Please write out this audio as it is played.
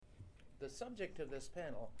the subject of this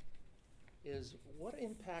panel is what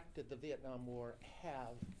impact did the Vietnam War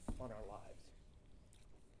have on our lives?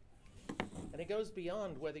 And it goes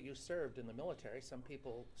beyond whether you served in the military. Some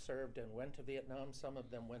people served and went to Vietnam. Some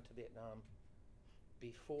of them went to Vietnam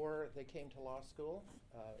before they came to law school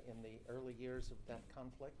in the early years of that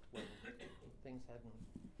conflict when things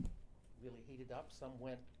hadn't really heated up. Some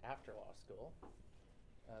went after law school.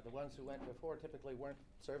 The ones who went before typically weren't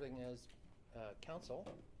serving as counsel.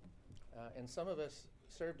 And some of us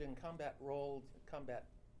served in combat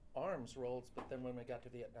arms roles, but then when we got to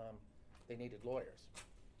Vietnam, they needed lawyers.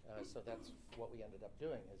 So that's what we ended up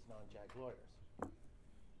doing as non-JAG lawyers.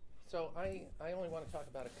 So I only want to talk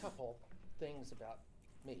about a couple things about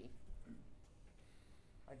me.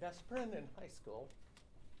 My best friend in high school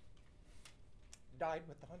died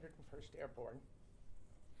with the 101st Airborne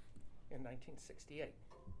in 1968.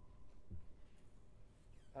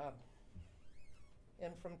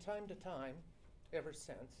 And from time to time, ever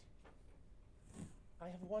since, I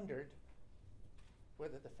have wondered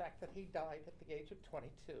whether the fact that he died at the age of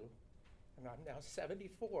 22, and I'm now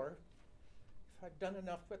 74, if I've done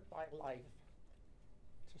enough with my life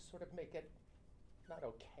to sort of make it not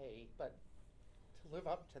okay, but to live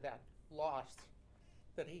up to that loss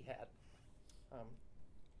that he had.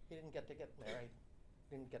 He didn't get to get married,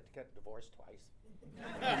 didn't get to get divorced twice.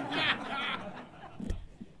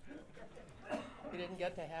 He didn't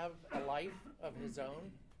get to have a life of his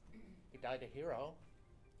own. He died a hero.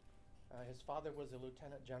 His father was a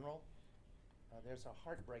lieutenant general. There's a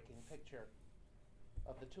heartbreaking picture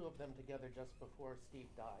of the two of them together just before Steve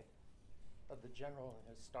died, of the general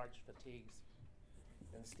in his starched fatigues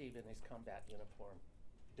and Steve in his combat uniform,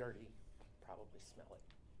 dirty, probably smelly.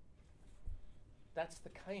 That's the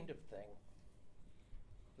kind of thing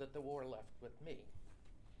that the war left with me.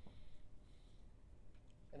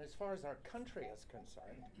 And as far as our country is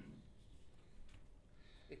concerned,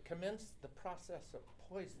 it commenced the process of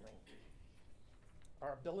poisoning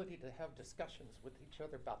our ability to have discussions with each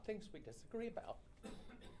other about things we disagree about.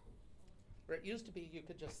 Where it used to be you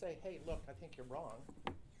could just say, hey, look, I think you're wrong.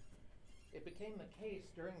 It became the case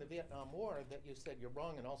during the Vietnam War that you said you're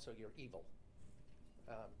wrong and also you're evil.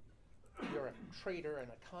 You're a traitor and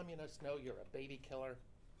a communist. No, you're a baby killer.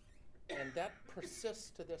 And that persists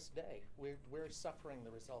to this day. We're suffering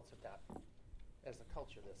the results of that as a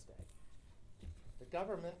culture this day. The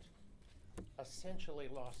government essentially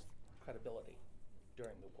lost credibility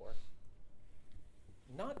during the war,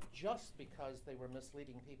 not just because they were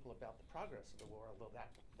misleading people about the progress of the war, although that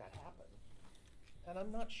happened. And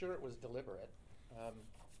I'm not sure it was deliberate.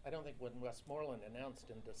 I don't think when Westmoreland announced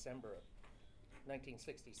in December of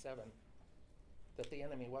 1967 that the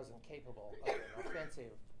enemy wasn't capable of an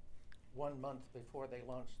offensive 1 month before they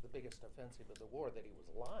launched the biggest offensive of the war, that he was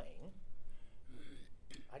lying.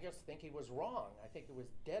 I just think he was wrong. I think he was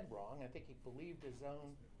dead wrong. I think he believed his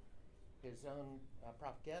own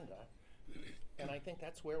propaganda. And I think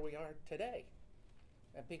that's where we are today.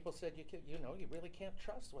 And people said, you really can't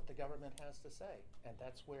trust what the government has to say. And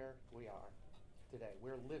that's where we are today.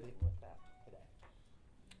 We're living with that today.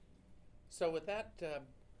 So with that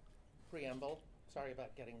preamble, sorry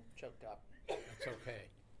about getting choked up. That's okay.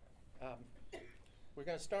 We're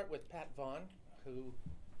going to start with Pat Vaughn, who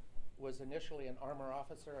was initially an armor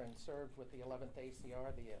officer and served with the 11th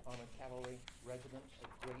ACR, the Armored Cavalry Regiment,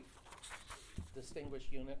 a great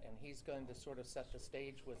distinguished unit, and he's going to sort of set the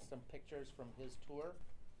stage with some pictures from his tour.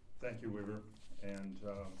 Thank you, Weaver, and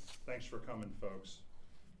thanks for coming, folks.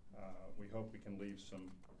 We hope we can leave some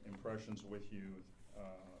impressions with you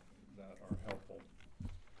that are helpful.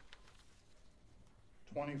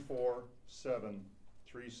 24/7,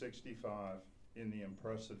 365 in the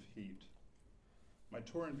impressive heat. My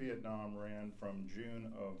tour in Vietnam ran from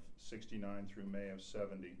June of '69 through May of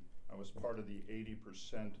 '70. I was part of the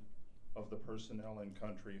 80% of the personnel in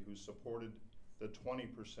country who supported the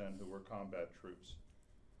 20% who were combat troops.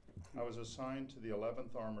 I was assigned to the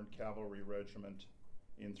 11th Armored Cavalry Regiment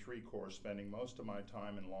in 3 Corps, spending most of my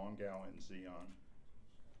time in Longao and Zion.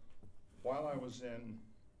 While I was in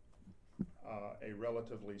a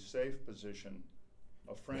relatively safe position,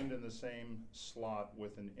 a friend in the same slot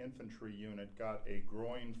with an infantry unit got a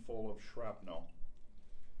groin full of shrapnel.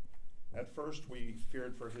 At first we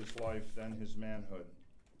feared for his life, then his manhood.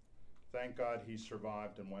 Thank God he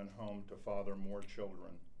survived and went home to father more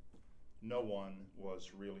children. No one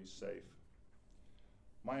was really safe.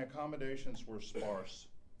 My accommodations were sparse.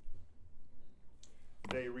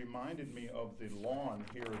 They reminded me of the lawn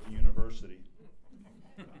here at the university.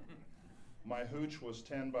 My hooch was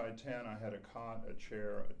 10 by 10. I had a cot, a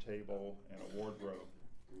chair, a table, and a wardrobe.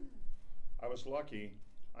 I was lucky.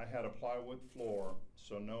 I had a plywood floor,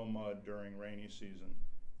 so no mud during rainy season.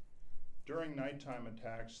 During nighttime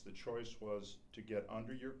attacks, the choice was to get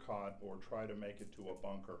under your cot or try to make it to a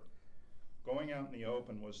bunker. Going out in the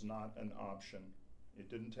open was not an option. It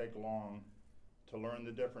didn't take long to learn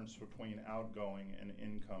the difference between outgoing and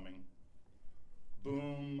incoming.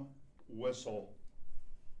 Boom, whistle.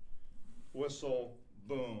 Whistle,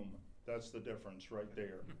 boom. That's the difference right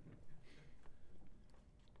there.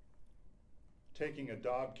 Taking a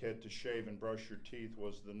Dobb kit to shave and brush your teeth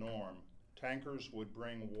was the norm. Tankers would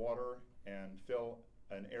bring water and fill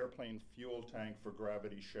an airplane fuel tank for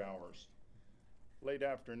gravity showers. Late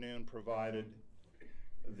afternoon provided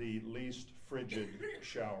the least frigid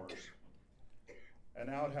showers. An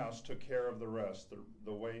outhouse took care of the rest.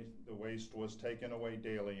 The waste was taken away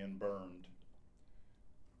daily and burned.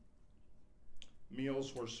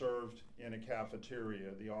 Meals were served in a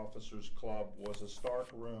cafeteria. The officers' club was a stark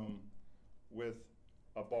room with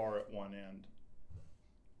a bar at one end.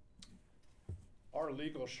 Our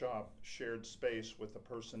legal shop shared space with the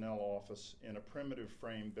personnel office in a primitive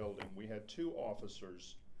frame building. We had 2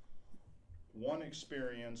 officers, one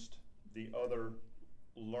experienced, the other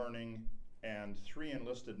learning, and 3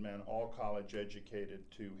 enlisted men, all college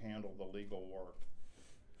educated, to handle the legal work.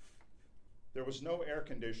 There was no air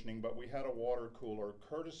conditioning, but we had a water cooler,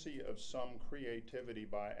 courtesy of some creativity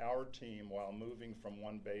by our team while moving from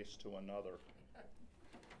one base to another.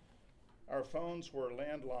 Our phones were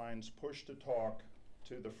landlines push to talk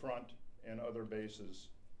to the front and other bases.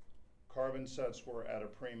 Carbon sets were at a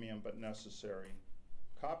premium but necessary.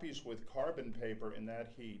 Copies with carbon paper in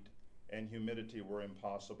that heat and humidity were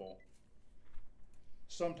impossible.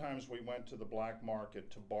 Sometimes we went to the black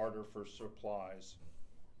market to barter for supplies.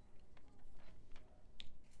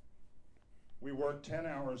 We worked 10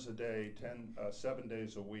 hours a day, 7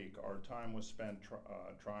 days a week. Our time was spent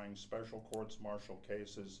trying special courts martial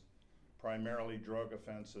cases, primarily drug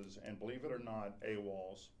offenses, and believe it or not,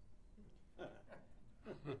 AWOLs.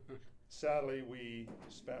 Sadly, we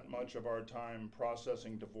spent much of our time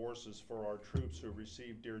processing divorces for our troops who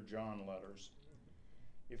received Dear John letters.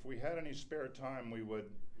 If we had any spare time, we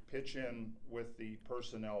would pitch in with the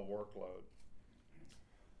personnel workload.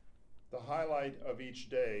 The highlight of each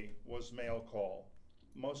day was mail call.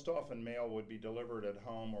 Most often mail would be delivered at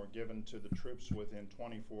home or given to the troops within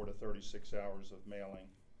 24 to 36 hours of mailing,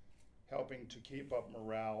 helping to keep up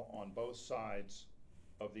morale on both sides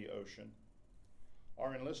of the ocean.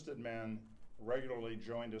 Our enlisted men regularly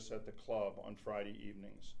joined us at the club on Friday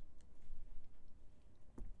evenings.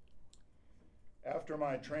 After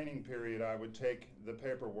my training period, I would take the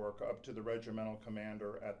paperwork up to the regimental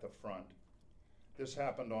commander at the front. This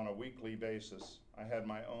happened on a weekly basis. I had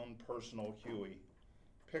my own personal Huey.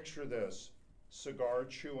 Picture this: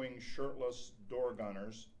 cigar-chewing, shirtless door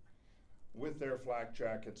gunners with their flak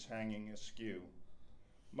jackets hanging askew.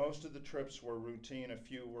 Most of the trips were routine, a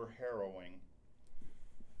few were harrowing.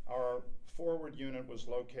 Our forward unit was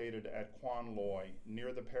located at Quan Loy,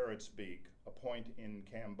 near the Parrot's Beak, a point in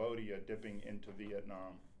Cambodia dipping into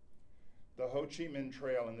Vietnam. The Ho Chi Minh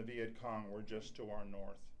Trail and the Viet Cong were just to our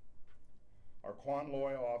north. Our Quan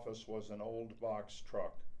Loy office was an old box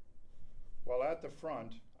truck. While at the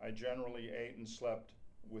front, I generally ate and slept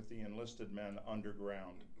with the enlisted men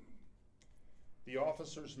underground. The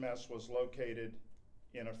officers' mess was located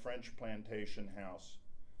in a French plantation house.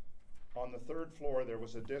 On the 3rd floor, there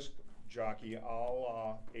was a disc jockey a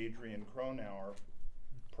la Adrian Cronauer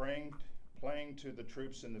playing to the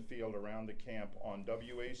troops in the field around the camp on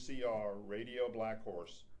WACR Radio Black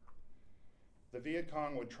Horse. The Viet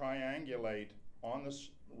Cong would triangulate on the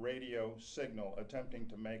radio signal, attempting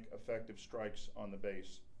to make effective strikes on the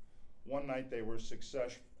base. One night they were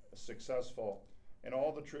successful, and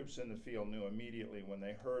all the troops in the field knew immediately when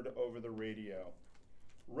they heard over the radio,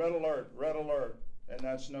 red alert, red alert. And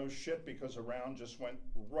that's no shit, because a round just went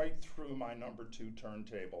right through my number 2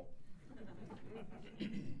 turntable.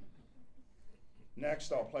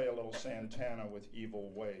 Next, I'll play a little Santana with Evil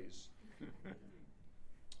Ways.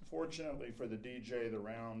 Fortunately for the DJ, the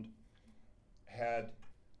round had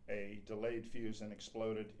a delayed fuse and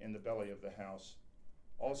exploded in the belly of the house.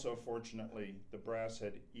 Also, fortunately, the brass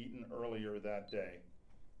had eaten earlier that day.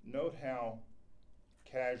 Note how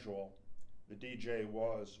casual the DJ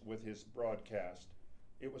was with his broadcast.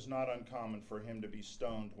 It was not uncommon for him to be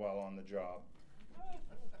stoned while on the job.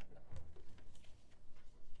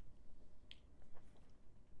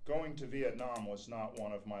 Going to Vietnam was not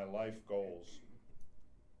one of my life goals.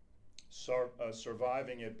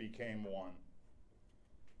 Surviving it became one.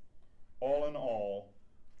 All in all,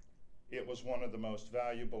 it was one of the most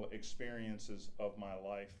valuable experiences of my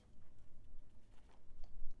life.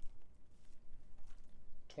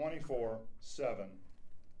 24/7,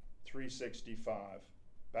 365.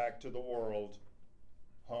 Back to the world,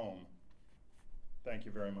 home. Thank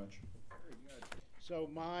you very much. Very good. So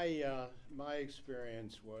my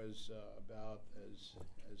experience was about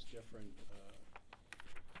as different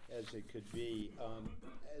as it could be.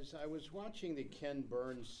 As I was watching the Ken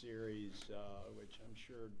Burns series, which I'm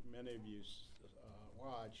sure many of you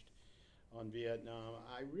watched on Vietnam,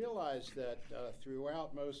 I realized that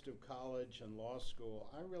throughout most of college and law school,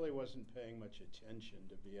 I really wasn't paying much attention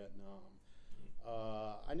to Vietnam.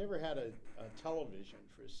 I never had a television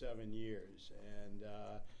for 7 years, and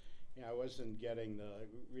you know, I wasn't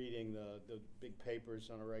reading the big papers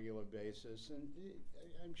on a regular basis, and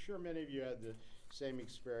I'm sure many of you had the same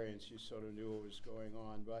experience. You sort of knew what was going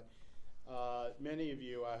on, but many of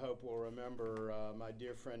you, I hope, will remember my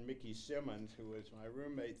dear friend Mickey Simmons, who was my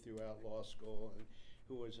roommate throughout law school, and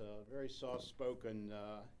who was a very soft-spoken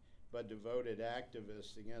but devoted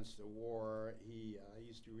activist against the war. He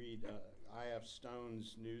used to read I.F.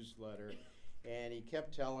 Stone's newsletter, and he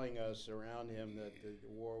kept telling us around him that the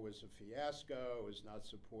war was a fiasco, it was not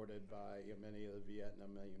supported by many of the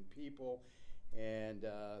Vietnamese people, and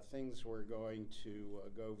things were going to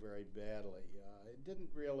go very badly. It didn't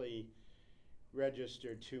really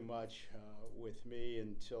register too much with me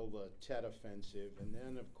until the Tet Offensive, and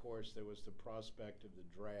then of course there was the prospect of the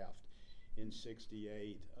draft in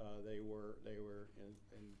 '68. They were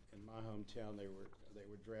in my hometown. They were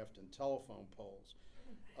drafting telephone poles,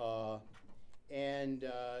 and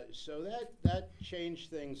so that changed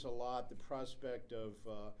things a lot. The prospect of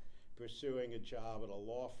pursuing a job at a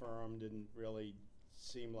law firm didn't really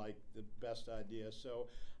seem like the best idea. So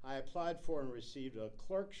I applied for and received a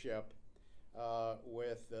clerkship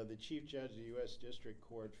with the Chief Judge of the U.S. District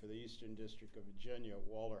Court for the Eastern District of Virginia,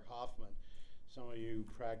 Walter Hoffman. Some of you who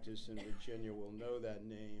practice in Virginia will know that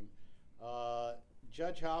name.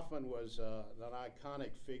 Judge Hoffman was an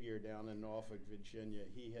iconic figure down in Norfolk, Virginia.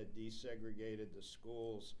 He had desegregated the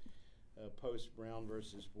schools post Brown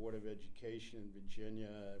versus Board of Education in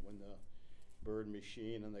Virginia when the Byrd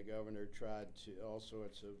machine and the governor tried all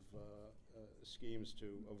sorts of schemes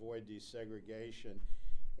to avoid desegregation.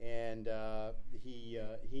 And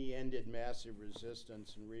he ended massive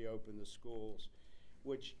resistance and reopened the schools,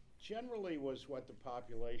 which generally was what the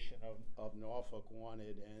population of Norfolk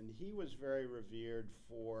wanted. And he was very revered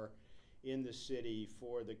in the city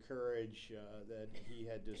for the courage that he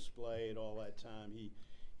had displayed all that time.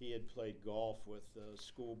 He had played golf with the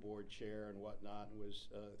school board chair and whatnot, and was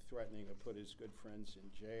threatening to put his good friends in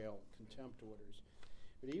jail, contempt orders.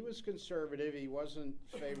 But he was conservative. He wasn't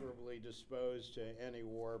favorably disposed to any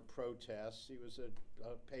war protests. He was a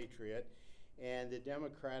patriot. And the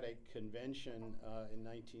Democratic Convention in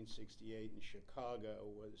 1968 in Chicago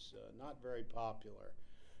was not very popular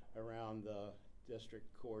around the district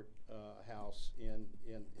court house in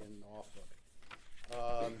Norfolk.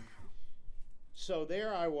 So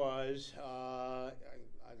there I was,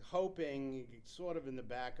 hoping, sort of in the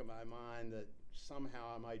back of my mind, that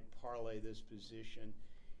somehow I might parlay this position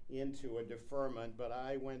into a deferment, but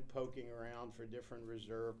I went poking around for different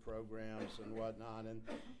reserve programs and whatnot, and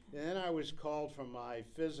then I was called from my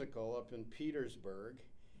physical up in Petersburg,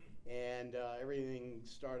 and everything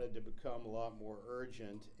started to become a lot more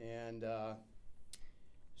urgent, and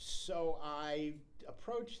so I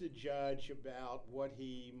approached the judge about what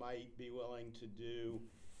he might be willing to do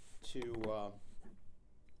to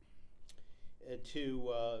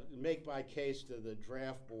make my case to the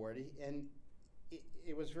draft board, and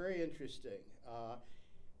it was very interesting.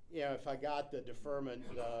 You know, if I got the deferment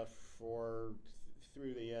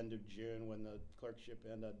through the end of June, when the clerkship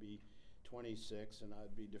ended, I'd be 26 and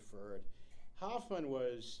I'd be deferred. Hoffman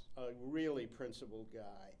was a really principled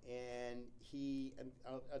guy, and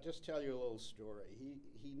I'll just tell you a little story.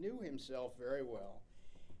 He knew himself very well,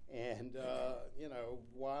 and you know,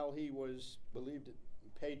 while he believed in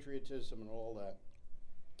patriotism and all that,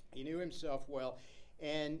 he knew himself well.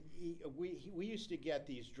 And we used to get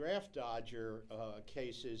these draft dodger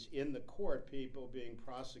cases in the court, people being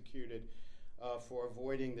prosecuted for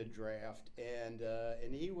avoiding the draft, and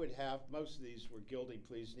he would have, most of these were guilty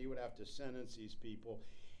pleas, and he would have to sentence these people.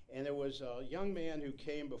 And there was a young man who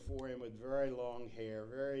came before him with very long hair,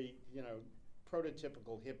 very, you know,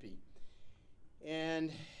 prototypical hippie.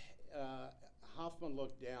 And Hoffman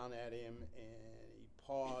looked down at him, and he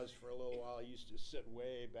paused for a little while. He used to sit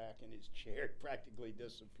way back in his chair, practically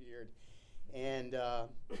disappeared. And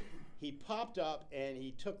he popped up, and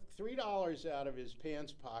he took $3 out of his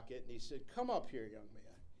pants pocket, and he said, "Come up here, young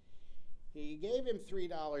man." He gave him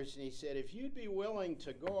 $3, and he said, "If you'd be willing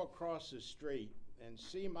to go across the street and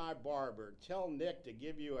see my barber, tell Nick to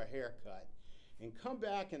give you a haircut. and come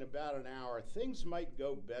back in about an hour. Things might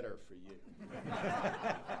go better for you.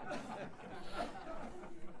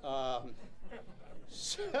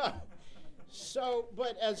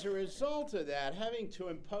 But as a result of that, having to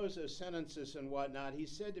impose those sentences and whatnot, he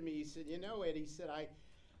said to me, he said, you know, Ed, he said, I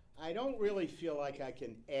don't really feel like I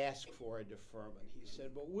can ask for a deferment. He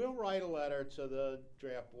said, but we'll write a letter to the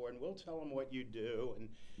draft board and we'll tell them what you do, and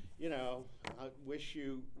you know, I wish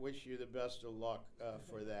you the best of luck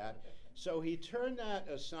for that. So he turned that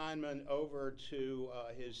assignment over to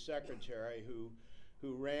his secretary, who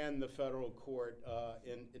ran the federal court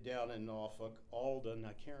down in Norfolk, Alden.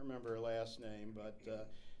 I can't remember her last name, but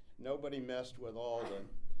nobody messed with Alden.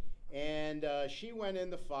 And she went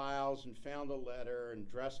in the files and found a letter and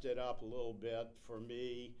dressed it up a little bit for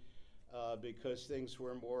me because things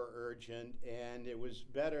were more urgent, and it was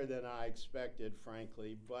better than I expected,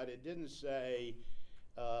 frankly, but it didn't say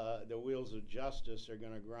the wheels of justice are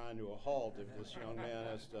going to grind to a halt if this young man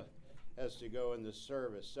has to go in the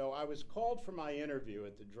service. So I was called for my interview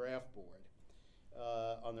at the draft board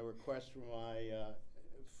on the request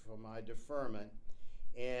for my deferment,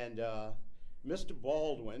 and Mr.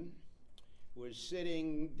 Baldwin was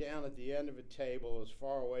sitting down at the end of a table as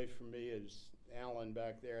far away from me as Alan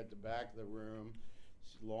back there at the back of the room.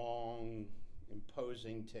 This long,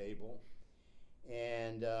 imposing table.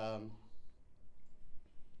 And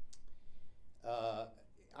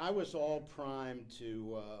I was all primed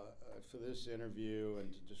for this interview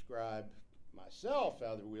and to describe myself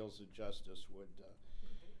how the wheels of justice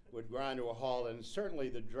would grind to a halt, and certainly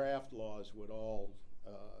the draft laws would all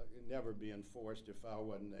never be enforced if I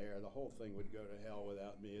wasn't there. The whole thing would go to hell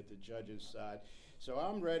without me at the judge's side. So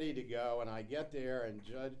I'm ready to go, and I get there, and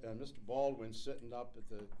Mr. Baldwin's sitting up at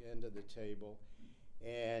the end of the table,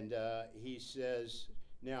 and he says,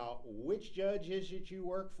 now, which judge is it you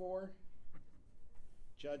work for?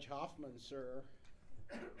 Judge Hoffman, sir.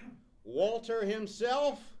 Walter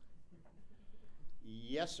himself?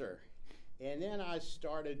 Yes, sir. And then I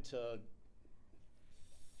started to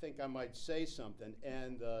think I might say something,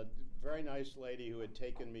 and the very nice lady who had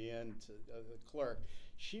taken me in, to the clerk,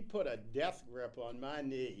 she put a death grip on my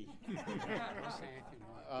knee,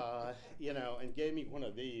 you know, and gave me one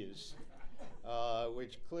of these,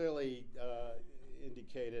 which clearly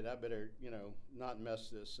indicated I better, you know, not mess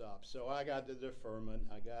this up. So I got the deferment.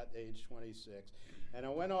 I got age 26, and I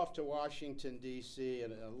went off to Washington, D.C.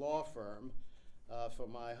 in a law firm for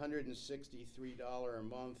my $163 a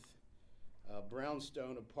month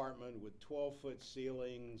brownstone apartment with 12-foot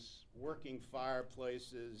ceilings, working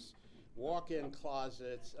fireplaces, walk-in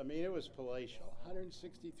closets. I mean, it was palatial.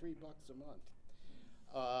 $163 a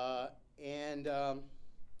month. And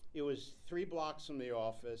it was 3 blocks from the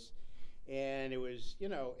office, and it was, you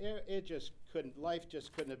know, life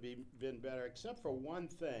just couldn't have been better, except for one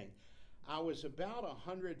thing. I was about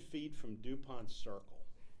 100 feet from DuPont Circle.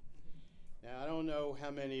 Now, I don't know how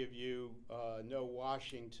many of you know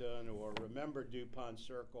Washington or remember DuPont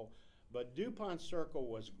Circle, but DuPont Circle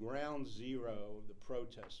was ground zero of the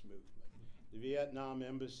protest movement. The Vietnam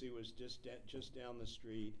embassy was just down the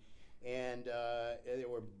street, and there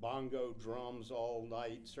were bongo drums all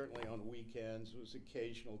night, certainly on weekends. There was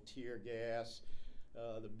occasional tear gas.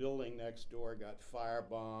 The building next door got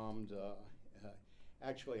firebombed.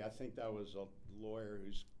 Actually, I think that was a lawyer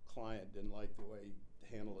whose client didn't like the way he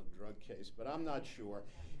handled a drug case, but I'm not sure.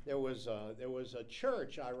 There was a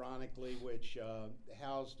church, ironically, which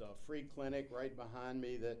housed a free clinic right behind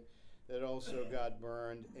me that also got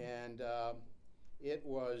burned, and it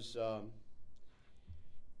was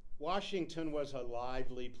Washington was a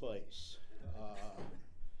lively place,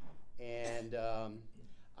 and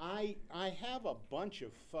I have a bunch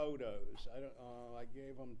of photos. I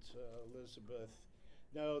gave them to Elizabeth.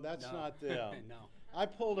 No, that's not them. No. I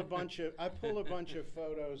pulled a bunch of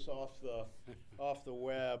photos off the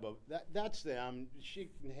web of that's them. She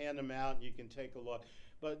can hand them out and you can take a look.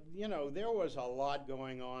 But you know, there was a lot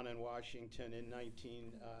going on in Washington in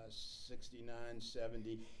 1969,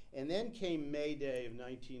 70, and then came May Day of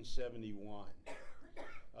 1971,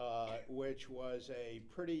 which was a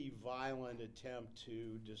pretty violent attempt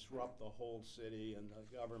to disrupt the whole city and the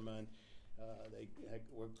government.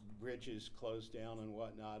 Bridges closed down and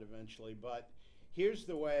whatnot eventually, but here's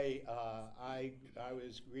the way I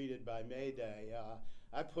was greeted by May Day.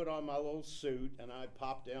 I put on my little suit and I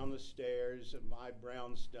popped down the stairs at my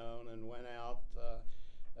brownstone and went out,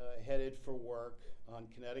 headed for work on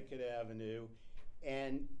Connecticut Avenue,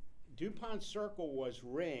 and DuPont Circle was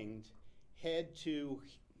ringed head to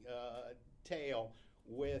tail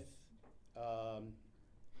with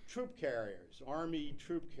troop carriers, Army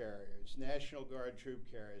troop carriers, National Guard troop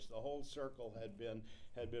carriers. The whole circle had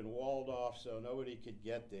been walled off so nobody could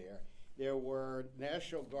get there. There were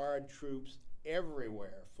National Guard troops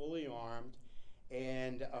everywhere, fully armed,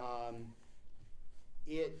 and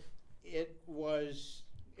it was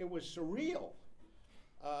surreal.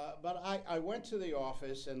 But I went to the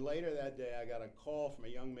office, and later that day I got a call from a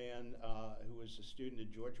young man who was a student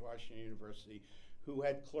at George Washington University who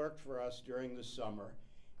had clerked for us during the summer.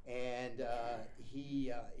 And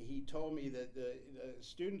he told me that the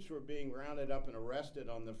students were being rounded up and arrested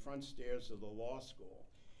on the front stairs of the law school.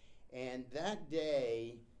 And that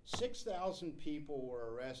day, 6,000 people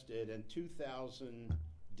were arrested and 2,000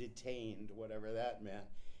 detained, whatever that meant,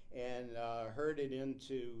 and herded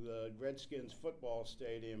into the Redskins football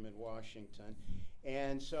stadium in Washington.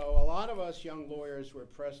 And so a lot of us young lawyers were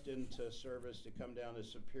pressed into service to come down to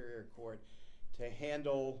Superior Court to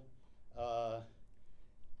handle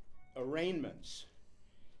arraignments.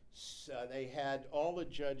 So they had all the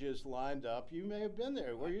judges lined up. You may have been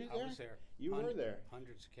there. Were you there? I was there. You were there.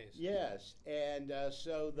 Hundreds of cases. Yes, and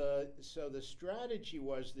so the strategy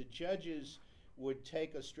was the judges would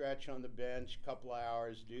take a stretch on the bench, couple of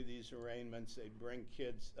hours, do these arraignments. They'd bring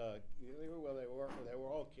kids. They were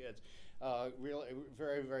all kids. Really,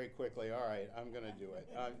 very, very quickly. All right, I'm going to do it.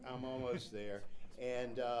 I'm almost there.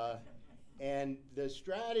 And the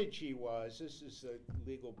strategy was, this is the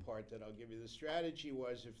legal part that I'll give you. The strategy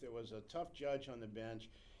was, if there was a tough judge on the bench,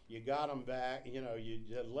 you got them back, you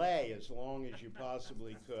delay as long as you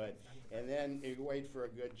possibly could, and then you wait for a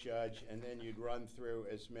good judge, and then you'd run through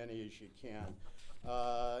as many as you can.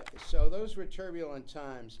 So those were turbulent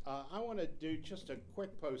times. I want to do just a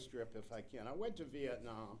quick postscript if I can. I went to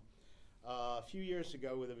Vietnam a few years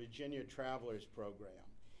ago with a Virginia Travelers program.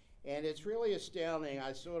 And it's really astounding.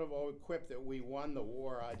 I sort of quipped that we won the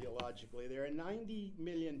war ideologically. There are 90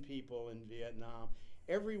 million people in Vietnam.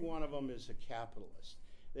 Every one of them is a capitalist.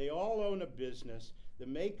 They all own a business. The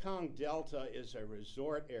Mekong Delta is a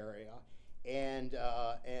resort area. And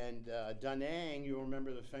Da Nang, you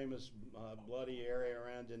remember the famous bloody area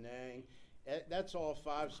around Da Nang? That's all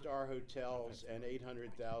five-star hotels and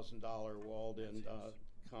 $800,000 walled-in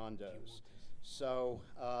condos. So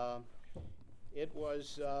it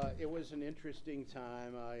was an interesting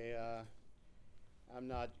time. I'm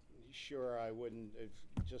not sure I wouldn't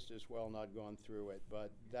have just as well not gone through it,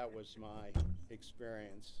 but that was my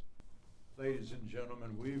experience. Ladies and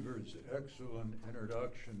gentlemen, Weaver's excellent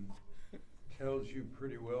introduction tells you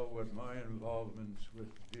pretty well what my involvements with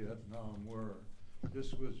Vietnam were.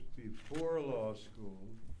 This was before law school.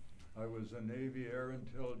 I was a Navy Air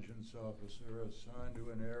Intelligence officer assigned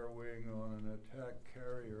to an air wing on an attack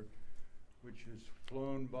carrier, which is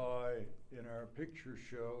flown by in our picture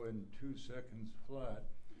show in 2 seconds flat.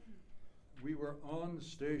 We were on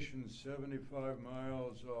station 75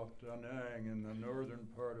 miles off Da Nang in the northern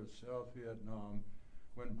part of South Vietnam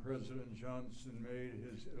when President Johnson made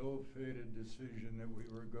his ill-fated decision that we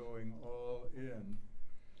were going all in.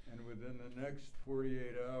 And within the next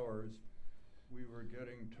 48 hours, we were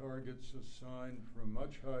getting targets assigned from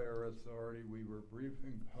much higher authority. We were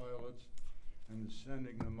briefing pilots and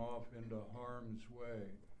sending them off into harm's way.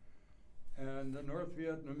 And the North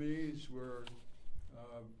Vietnamese were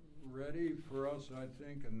ready for us, I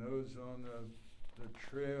think, and those on the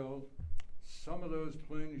trail. Some of those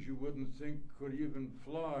planes you wouldn't think could even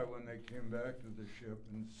fly when they came back to the ship,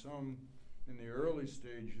 and some in the early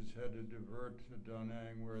stages had to divert to Da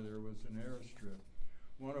Nang where there was an airstrip.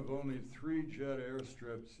 One of only 3 jet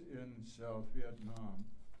airstrips in South Vietnam.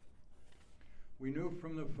 We knew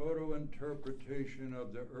from the photo interpretation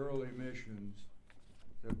of the early missions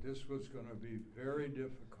that this was going to be very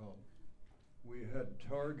difficult. We had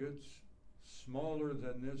targets smaller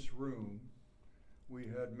than this room. We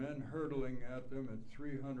had men hurtling at them at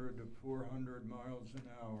 300 to 400 miles an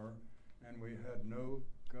hour, and we had no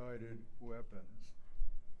guided weapons.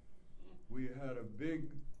 We had a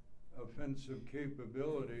big offensive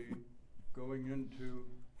capability going into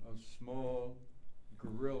a small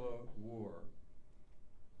guerrilla war.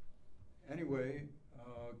 Anyway,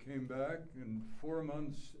 came back, and 4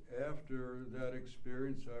 months after that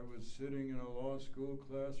experience, I was sitting in a law school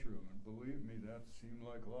classroom, and believe me, that seemed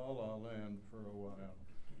like la-la land for a while.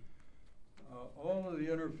 All of the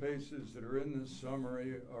interfaces that are in this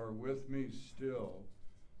summary are with me still.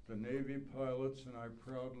 The Navy pilots, and I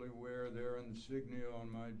proudly wear their insignia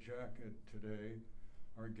on my jacket today,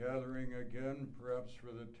 are gathering again, perhaps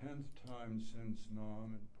for the 10th time since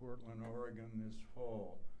Nam in Portland, Oregon this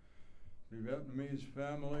fall. The Vietnamese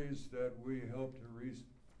families that we helped to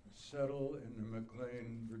resettle in the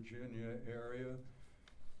McLean, Virginia area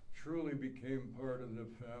truly became part of the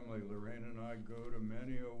family. Lorraine and I go to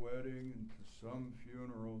many a wedding and to some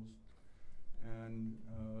funerals, and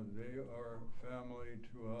they are family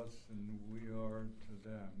to us and we are to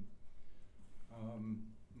them.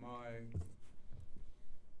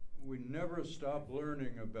 We never stop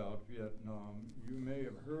learning about Vietnam. You may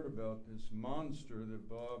have heard about this monster that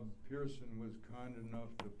Bob Pearson was kind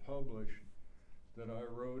enough to publish that I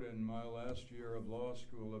wrote in my last year of law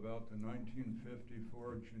school about the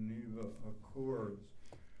 1954 Geneva Accords,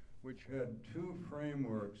 which had two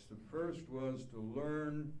frameworks. The first was to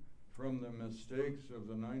learn from the mistakes of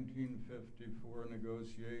the 1954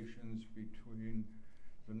 negotiations between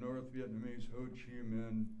the North Vietnamese Ho Chi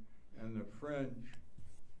Minh and the French,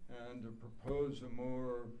 and to propose a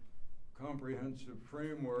more comprehensive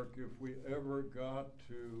framework if we ever got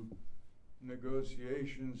to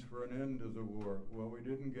negotiations for an end to the war. Well, we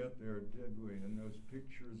didn't get there, did we? And those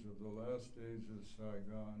pictures of the last days of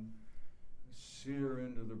Saigon sear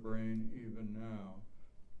into the brain even now.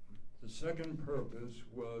 The second purpose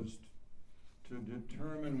was to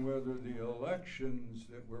determine whether the elections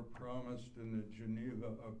that were promised in the Geneva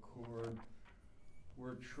Accord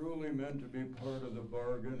were truly meant to be part of the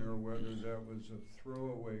bargain or whether that was a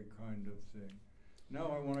throwaway kind of thing. Now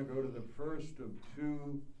I want to go to the first of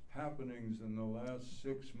two happenings in the last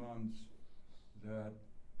 6 months that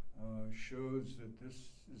shows that this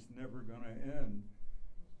is never going to end.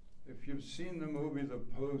 If you've seen the movie The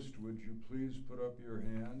Post, would you please put up your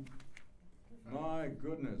hand? My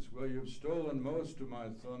goodness, well, you've stolen most of my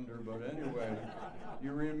thunder, but anyway,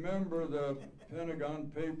 you remember the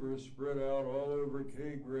Pentagon Papers spread out all over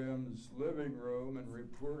Kay Graham's living room and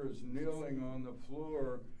reporters kneeling on the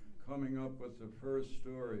floor coming up with the first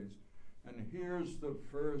stories. And here's the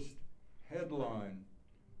first headline.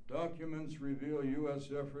 Documents reveal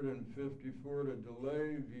U.S. effort in '54 to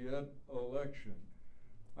delay Viet election.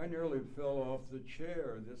 I nearly fell off the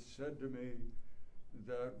chair. This said to me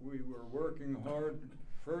that we were working hard,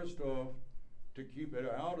 first off, to keep it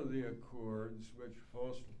out of the Accords, which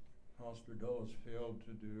Foster Dulles failed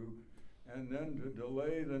to do, and then to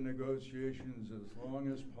delay the negotiations as long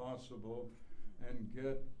as possible and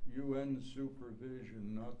get UN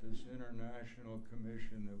supervision, not this international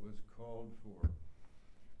commission that was called for.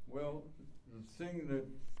 Well, the thing that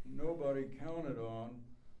nobody counted on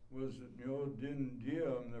was that Ngo Dinh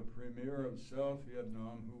Diem, the premier of South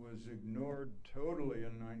Vietnam, who was ignored totally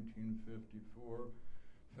in 1954,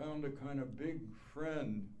 found a kind of big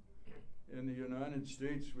friend in the United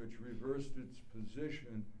States which reversed its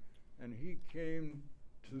position, and he came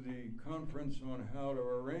to the conference on how to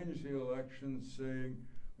arrange the elections saying,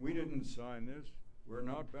 we didn't sign this, we're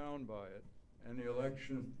not bound by it, and the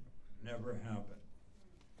election never happened.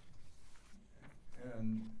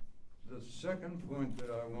 And the second point that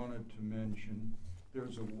I wanted to mention,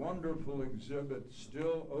 there's a wonderful exhibit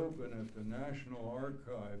still open at the National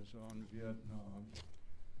Archives on Vietnam.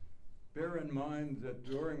 Bear in mind that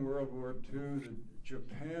during World War II,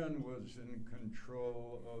 Japan was in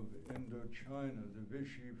control of Indochina. The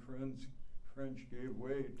Vichy French gave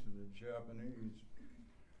way to the Japanese.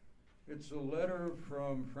 It's a letter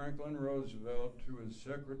from Franklin Roosevelt to his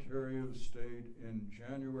Secretary of State in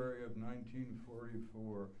January of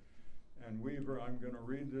 1944. And Weaver, I'm going to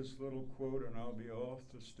read this little quote and I'll be off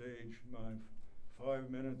the stage. My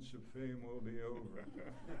 5 minutes of fame will be over.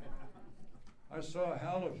 I saw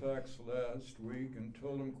Halifax last week and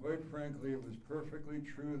told him quite frankly it was perfectly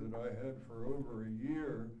true that I had for over a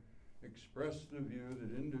year expressed the view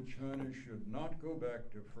that Indochina should not go back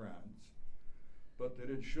to France, but that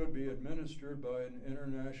it should be administered by an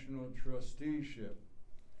international trusteeship.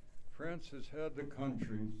 France has had the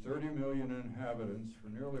country, 30 million inhabitants, for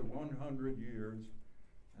nearly 100 years,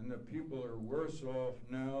 and the people are worse off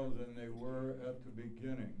now than they were at the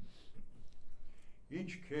beginning.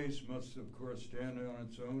 Each case must, of course, stand on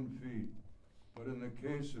its own feet, but in the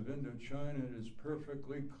case of Indochina, it is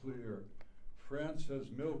perfectly clear. France has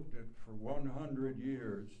milked it for 100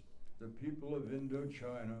 years. The people of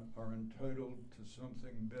Indochina are entitled to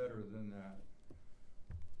something better than that.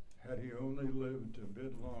 Had he only lived a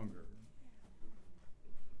bit longer.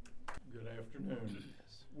 Good afternoon.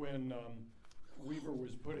 When Weaver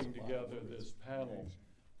was putting together this panel,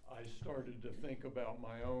 I started to think about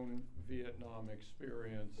my own Vietnam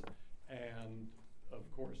experience and, of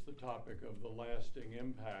course, the topic of the lasting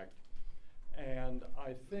impact. And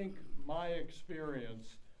I think my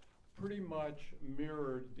experience pretty much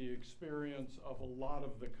mirrored the experience of a lot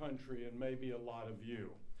of the country and maybe a lot of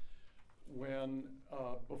you. When,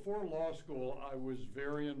 before law school, I was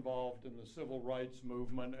very involved in the civil rights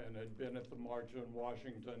movement and had been at the March on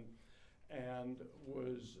Washington. and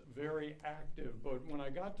was very active. But when I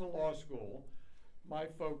got to law school, my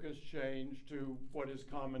focus changed to what is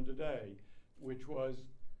common today, which was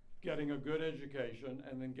getting a good education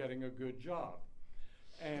and then getting a good job.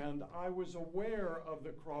 And I was aware of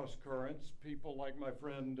the cross currents, people like my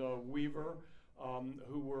friend Weaver,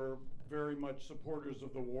 who were very much supporters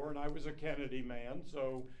of the war, and I was a Kennedy man,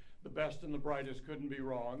 so the best and the brightest couldn't be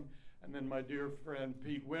wrong. And then my dear friend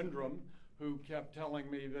Pete Windrum, who kept telling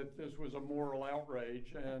me that this was a moral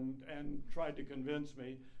outrage and tried to convince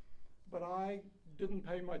me. But I didn't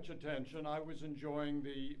pay much attention. I was enjoying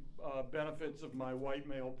the benefits of my white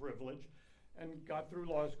male privilege, and got through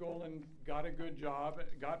law school and got a good job,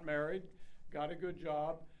 got married, got a good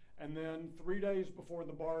job, and then 3 days before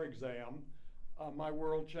the bar exam, my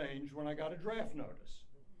world changed when I got a draft notice.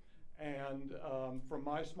 And from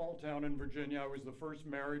my small town in Virginia, I was the first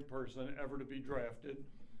married person ever to be drafted.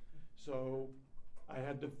 So I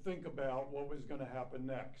had to think about what was going to happen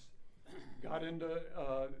next. Got into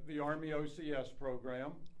the Army OCS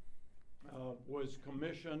program, was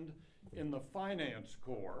commissioned in the Finance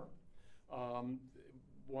Corps,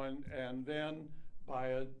 and then by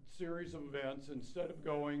a series of events, instead of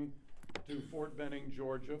going to Fort Benning,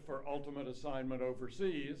 Georgia for ultimate assignment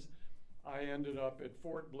overseas, I ended up at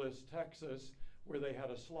Fort Bliss, Texas, where they had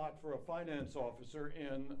a slot for a finance officer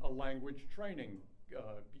in a language training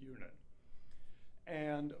unit.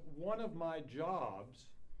 And one of my jobs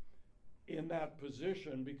in that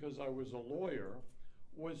position, because I was a lawyer,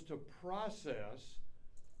 was to process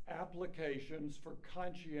applications for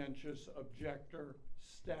conscientious objector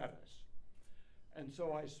status. And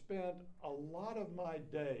so I spent a lot of my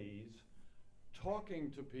days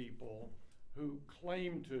talking to people who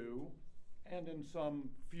claimed to, and in some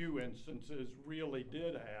few instances really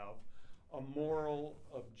did have, a moral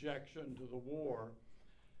objection to the war.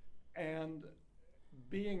 And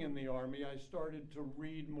being in the Army, I started to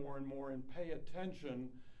read more and more and pay attention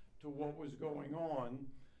to what was going on.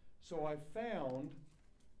 So I found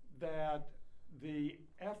that the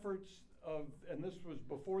efforts of, and this was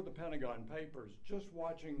before the Pentagon Papers, just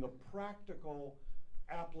watching the practical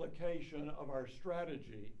application of our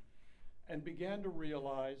strategy, and began to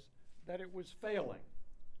realize that it was failing,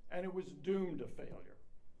 and it was doomed to failure,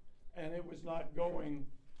 and it was not going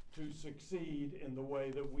to succeed in the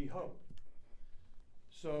way that we hoped.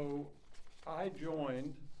 So I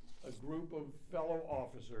joined a group of fellow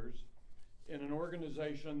officers in an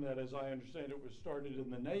organization that, as I understand it, was started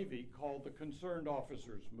in the Navy called the Concerned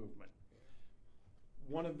Officers Movement.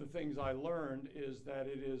 One of the things I learned is that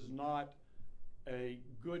it is not a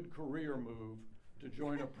good career move to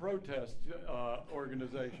join a protest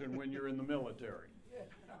organization when you're in the military.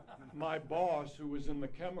 My boss, who was in the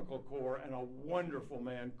Chemical Corps and a wonderful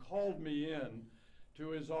man, called me in to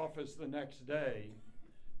his office the next day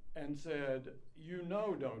and said, "You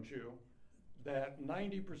know, don't you, that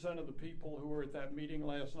 90% of the people who were at that meeting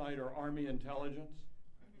last night are Army intelligence?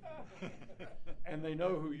 And they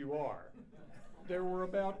know who you are." There were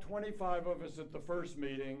about 25 of us at the first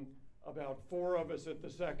meeting, about 4 of us at the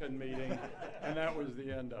second meeting, and that was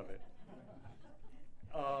the end of it.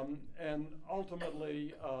 And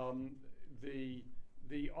ultimately,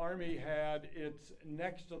 the Army had its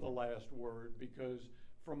next to the last word, because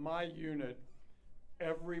from my unit,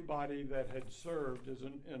 everybody that had served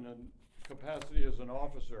in a capacity as an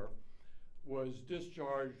officer was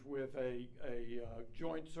discharged with a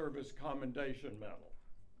Joint Service Commendation Medal.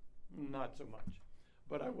 Not so much,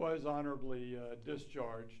 but I was honorably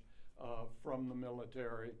discharged from the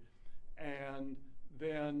military, and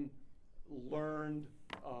then learned,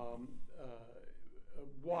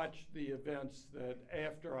 watched the events that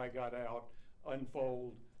after I got out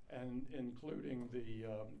unfold, and including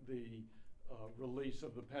the release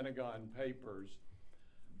of the Pentagon Papers.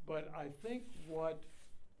 But I think what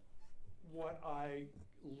I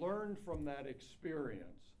learned from that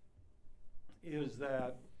experience is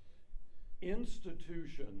that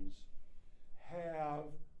institutions have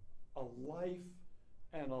a life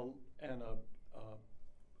and a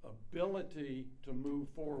ability to move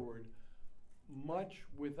forward much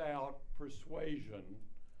without persuasion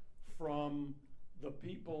from the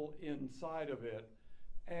people inside of it,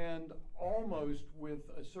 and almost with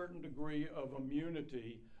a certain degree of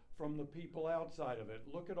immunity from the people outside of it.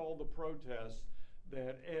 Look at all the protests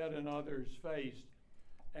that Ed and others faced,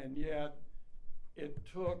 and yet it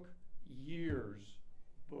took years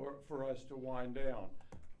for us to wind down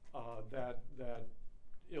that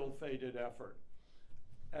ill-fated effort.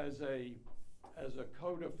 As a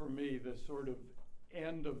coda for me, this sort of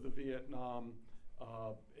end of the Vietnam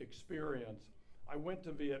experience, I went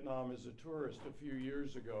to Vietnam as a tourist a few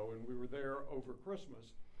years ago, and we were there over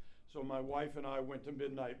Christmas. So my wife and I went to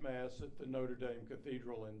midnight mass at the Notre Dame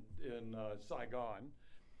Cathedral in Saigon.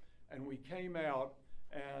 And we came out,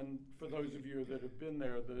 and for those of you that have been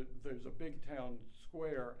there, there's a big town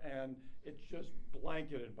square, and it's just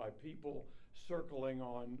blanketed by people circling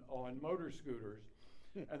on motor scooters.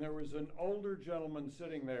 And there was an older gentleman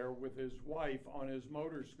sitting there with his wife on his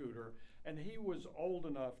motor scooter, and he was old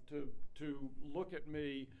enough to look at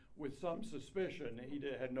me with some suspicion. He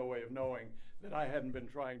had no way of knowing that I hadn't been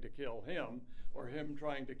trying to kill him or him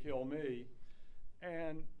trying to kill me.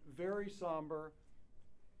 And very somber,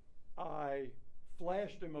 I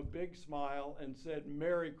flashed him a big smile and said,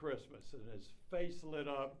 "Merry Christmas," and his face lit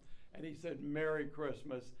up, and he said, "Merry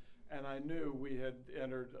Christmas," and I knew we had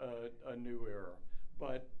entered a new era.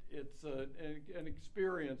 But it's an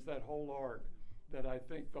experience, that whole arc, that I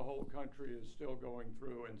think the whole country is still going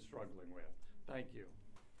through and struggling with. Thank you.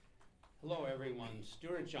 Hello, everyone.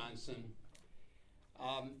 Stuart Johnson.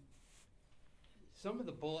 Some of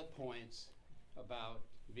the bullet points about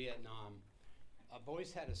Vietnam, I've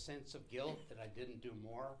always had a sense of guilt that I didn't do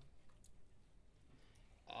more.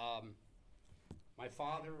 My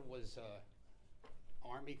father was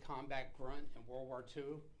Army combat grunt in World War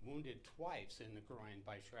II, wounded twice in the groin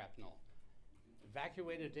by shrapnel,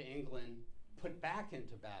 evacuated to England, put back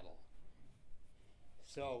into battle.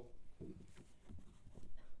 So,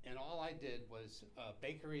 and all I did was a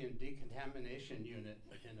bakery and decontamination unit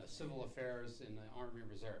in a civil affairs in the Army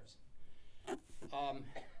Reserves.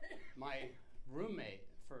 My roommate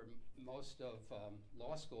for most of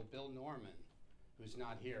law school, Bill Norman, who's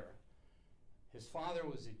not here, his father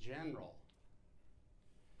was a general.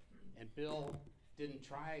 And Bill didn't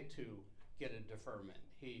try to get a deferment.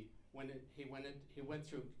 He went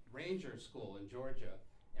through Ranger School in Georgia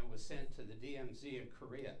and was sent to the DMZ in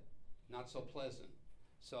Korea. Not so pleasant.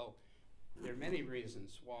 So there are many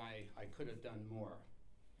reasons why I could have done more.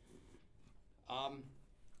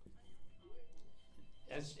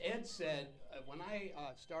 As Ed said, when I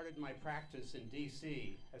started my practice in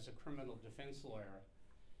DC as a criminal defense lawyer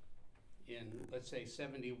in, let's say,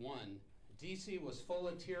 '71, DC was full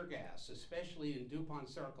of tear gas, especially in DuPont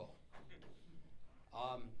Circle.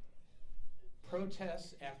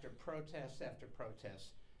 Protests after protests after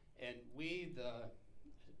protests. And we, the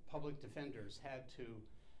public defenders, had to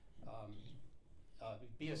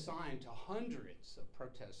be assigned to hundreds of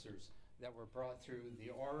protesters that were brought through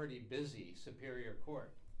the already busy Superior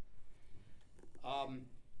Court.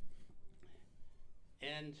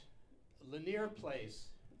 And Lanier Place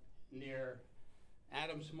near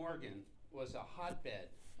Adams Morgan was a hotbed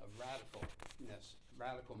of radicalness,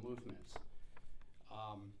 radical movements.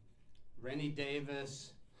 Rennie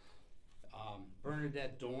Davis,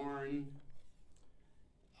 Bernadette Dorn,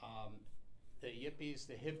 the Yippies,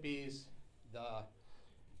 the Hippies,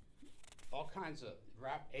 all kinds of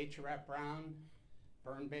H. Rap Brown,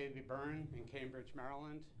 Burn Baby Burn in Cambridge,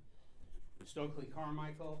 Maryland, Stokely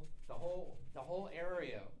Carmichael. The whole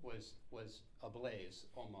area was ablaze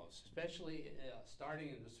almost, especially starting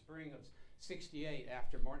in the spring of '68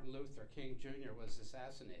 after Martin Luther King Jr. was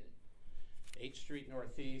assassinated. 8th Street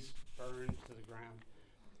Northeast burned to the ground.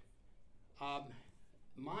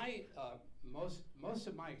 Most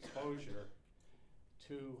of my exposure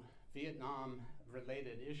to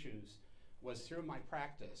Vietnam-related issues was through my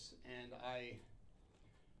practice, and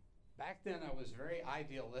back then I was very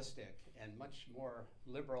idealistic and much more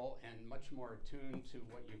liberal and much more attuned to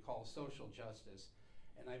what you call social justice,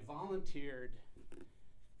 and I volunteered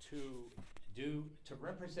to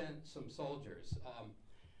represent some soldiers.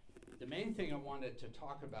 The main thing I wanted to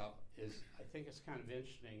talk about is, I think it's kind of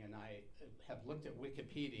interesting, and I have looked at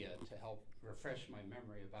Wikipedia to help refresh my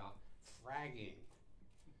memory about fragging.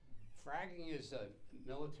 Fragging is a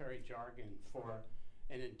military jargon for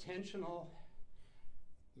an intentional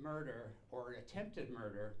murder or an attempted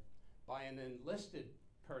murder by an enlisted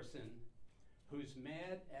person who's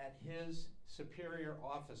mad at his superior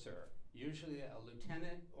officer, usually a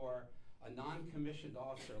lieutenant or a non-commissioned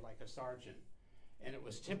officer like a sergeant. And it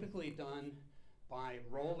was typically done by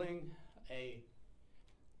rolling a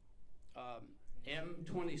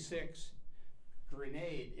M26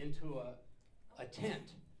 grenade into a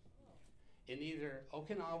tent in either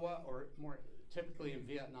Okinawa or more typically in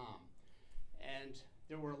Vietnam. And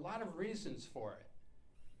there were a lot of reasons for it.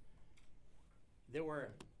 There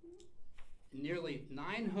were nearly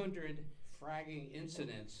 900 fragging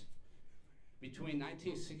incidents between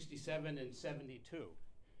 1967 and '72.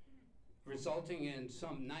 Resulting in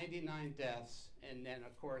some 99 deaths, and then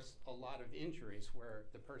of course a lot of injuries where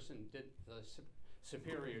the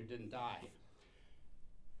superior didn't die.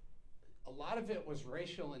 A lot of it was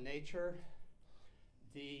racial in nature.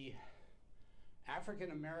 The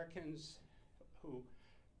African Americans who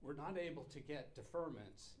were not able to get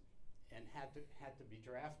deferments and had to be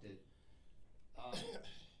drafted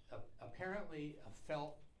apparently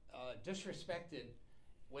felt disrespected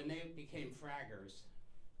when they became fraggers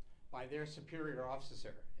by their superior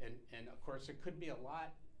officer. And of course, there could be a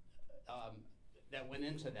lot that went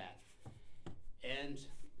into that. And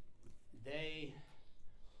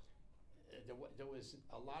there was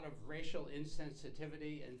a lot of racial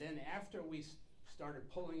insensitivity. And then after we started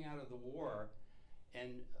pulling out of the war,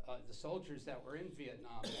 and the soldiers that were in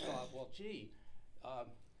Vietnam thought, well, gee,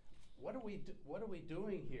 what are we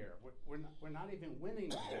doing here? We're not even winning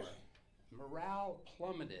the war. Morale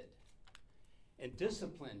plummeted, and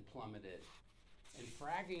discipline plummeted, and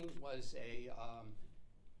fragging was a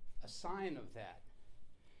sign of that.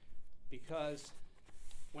 Because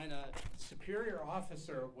when a superior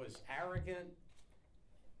officer was arrogant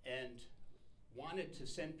and wanted to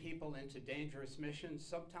send people into dangerous missions,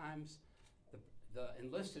 sometimes the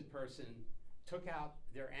enlisted person took out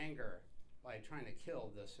their anger by trying to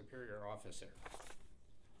kill the superior officer.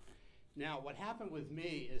 Now, what happened with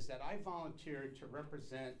me is that I volunteered to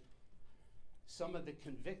represent some of the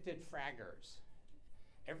convicted fraggers.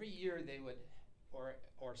 Every year they would,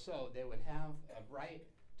 or so, they would have a right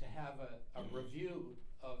to have a review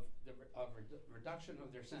of the reduction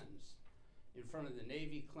of their sentence in front of the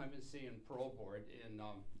Navy Clemency and Parole Board in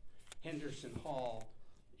Henderson Hall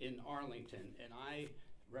in Arlington. And I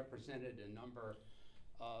represented a number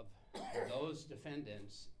of those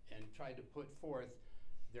defendants and tried to put forth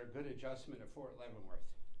their good adjustment at Fort Leavenworth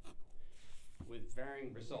with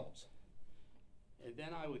varying results. And then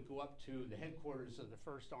I would go up to the headquarters of the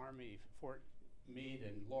 1st Army, Fort Meade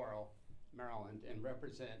and Laurel, Maryland, and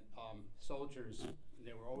represent soldiers.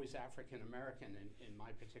 They were always African American in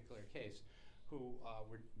my particular case, who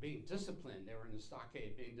were being disciplined. They were in the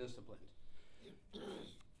stockade being disciplined.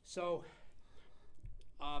 So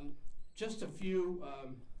just a few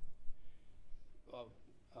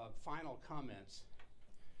final comments.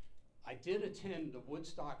 I did attend the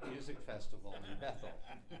Woodstock Music Festival in Bethel.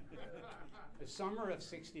 The summer of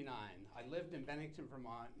 '69, I lived in Bennington,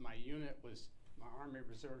 Vermont. My Army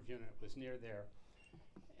Reserve unit was near there.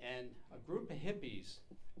 And a group of hippies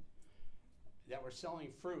that were selling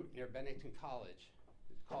fruit near Bennington College,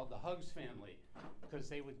 called the Hugs family, because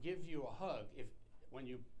they would give you a hug when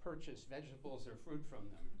you purchased vegetables or fruit from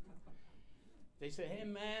them. They said, hey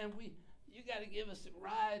man, you got to give us a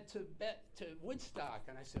ride to Woodstock.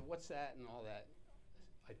 And I said, what's that and all that?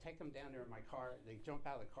 I take them down there in my car, they jump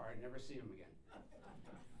out of the car, I never see them again.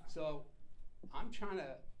 So I'm trying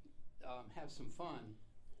to have some fun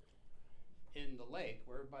in the lake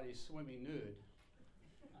where everybody's swimming nude.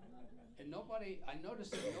 And I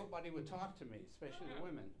noticed that nobody would talk to me, especially the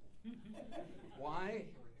women. Why?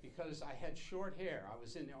 Because I had short hair. I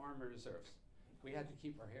was in the Army Reserves. We had to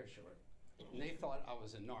keep our hair short. And they thought I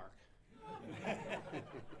was a narc.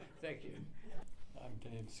 Thank you. I'm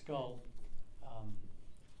Dave Scull.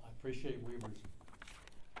 I appreciate Weaver's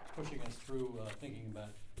pushing us through thinking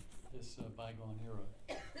about this bygone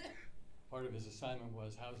era. Part of his assignment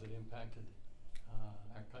was how's it impacted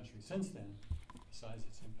our country since then, besides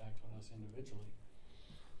its impact on us individually.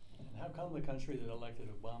 And how come the country that elected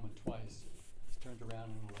Obama twice has turned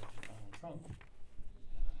around and elected Donald Trump?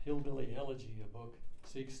 Hillbilly Elegy, a book,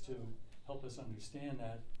 seeks to help us understand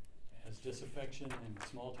that as disaffection in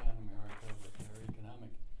small-town America with their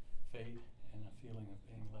economic fate and a feeling of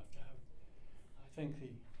being left out. I think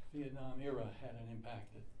the Vietnam era had an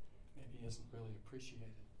impact that maybe isn't really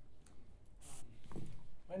appreciated.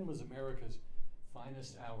 When was America's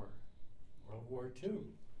finest hour? World War II,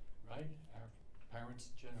 right? Our parents'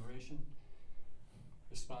 generation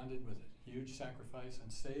responded with a huge sacrifice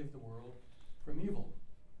and saved the world from evil.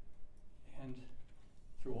 And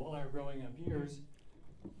through all our growing up years,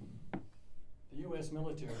 the U.S.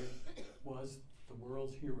 military was the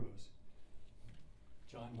world's heroes.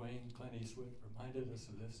 John Wayne, Clint Eastwood reminded us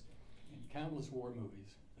of this in countless war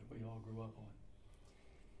movies that we all grew up on.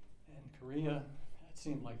 And Korea, it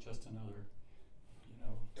seemed like just another,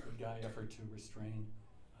 good guy effort to restrain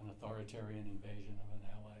an authoritarian invasion of an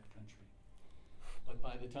allied country. But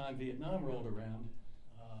by the time Vietnam rolled around,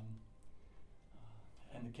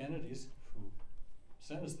 and the Kennedys, who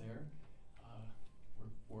sent us there, were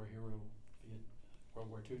war hero World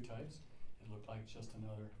War II types, it looked like just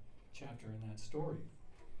another chapter in that story.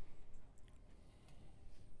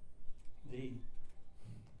 The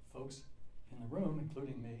folks in the room,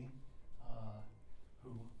 including me,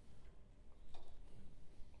 who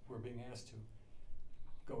were being asked to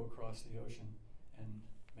go across the ocean and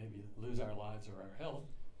maybe lose our lives or our health,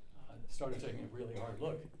 started taking a really hard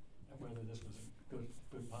look whether this was a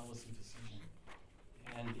good policy decision.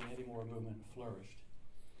 And the anti-war movement flourished.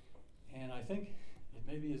 And I think it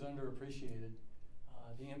maybe is underappreciated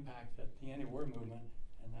the impact that the anti-war movement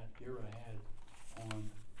and that era had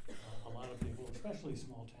on a lot of people, especially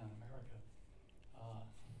small-town America.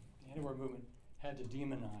 The anti-war movement had to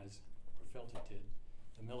demonize, or felt it did,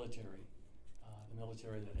 the military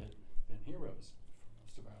that had been heroes for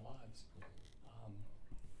most of our lives,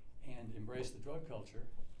 and embrace the drug culture.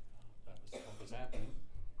 That was what was happening.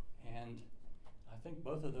 And I think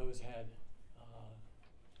both of those had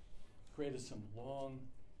created some long,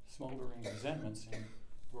 smoldering resentments in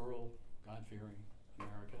rural, God-fearing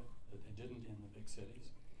America that they didn't in the big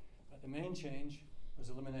cities. But the main change was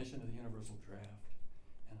elimination of the universal draft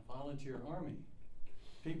and a volunteer army.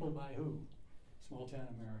 People by who? Small-town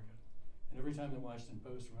America. And every time the Washington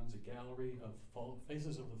Post runs a gallery of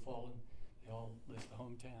faces of the fallen, they all list the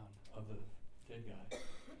hometown of the dead guy.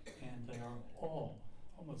 And they are all,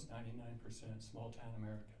 almost 99%, small-town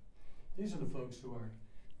America. These are the folks who are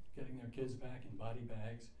getting their kids back in body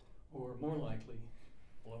bags, or more likely,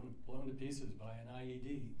 blown to pieces by an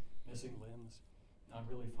IED, missing limbs, not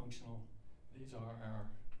really functional. These are our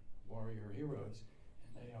warrior heroes,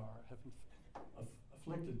 and they have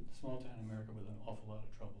afflicted small-town America with an awful lot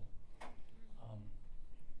of trouble.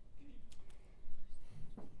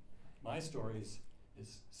 My story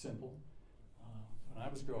is simple. When I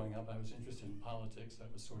was growing up, I was interested in politics.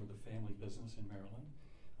 That was sort of the family business in Maryland.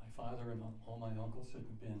 My father and all my uncles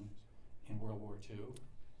had been in World War II.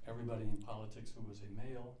 Everybody in politics who was a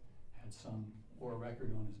male had some war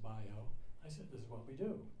record on his bio. I said, this is what we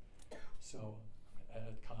do. So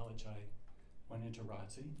at college, I went into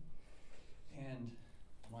ROTC and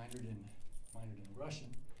minored in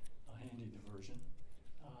Russian, a handy diversion.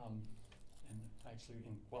 And actually,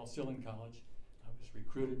 while still in college, I was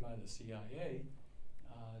recruited by the CIA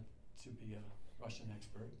to be a Russian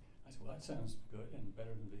expert. I said, well, that sounds good and better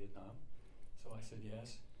than Vietnam. So I said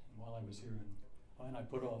yes. And while I was here and I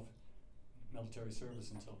put off military service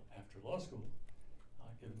until after law school,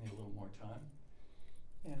 giving me a little more time.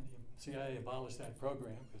 And the CIA abolished that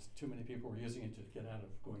program because too many people were using it to get out of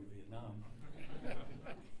going to Vietnam.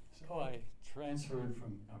 So I transferred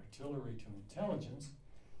from artillery to intelligence.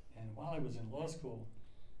 And while I was in law school,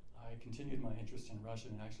 I continued my interest in Russia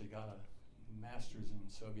and actually got a master's in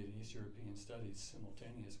Soviet and East European studies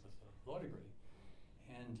simultaneous with a law degree.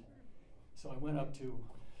 And so I went up to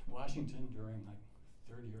Washington during my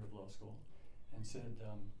third year of law school and said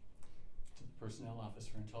to the personnel office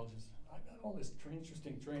for intelligence, I've got all this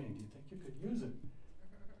interesting training. Do you think you could use it?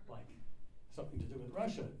 Like something to do with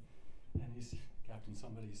Russia? And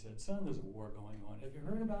somebody said, son, there's a war going on. Have you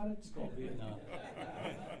heard about it? It's called Vietnam.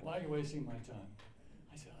 Why are you wasting my time?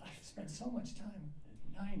 I said, I've spent so much time,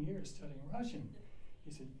 9 years studying Russian.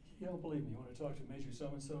 He said, you don't believe me. You want to talk to Major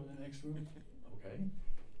so-and-so in the next room? Okay.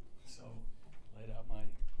 So laid out my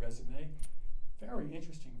resume. Very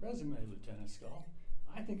interesting resume, Lieutenant Skull.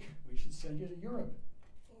 I think we should send you to Europe.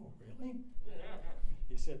 Oh, really?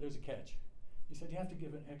 He said, there's a catch. He said, you have to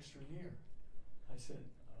give an extra year. I said,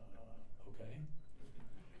 okay.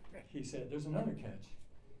 He said, there's another catch.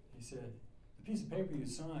 He said, the piece of paper you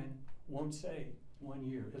sign won't say 1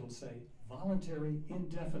 year. It'll say voluntary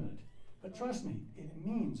indefinite. But trust me, it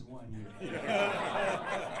means 1 year.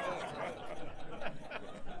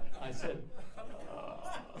 I said,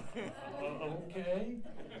 okay.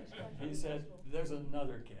 He said, there's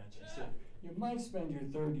another catch. He said, you might spend your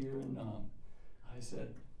third year in Nam. I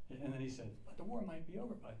said, and then he said, but the war might be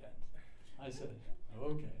over by then. I said,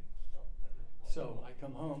 okay. So I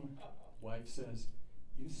come home, wife says,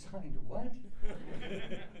 you signed what?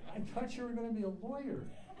 I thought you were going to be a lawyer.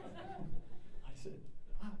 I said,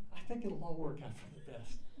 I think it'll all work out for the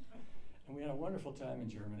best. And we had a wonderful time in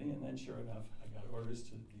Germany, and then sure enough, I got orders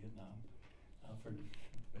to Vietnam for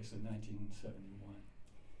basically 1971.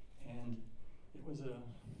 And it was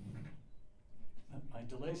my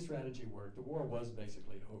delay strategy worked. The war was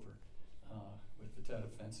basically over with the Tet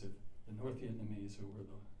Offensive. The North Vietnamese, who were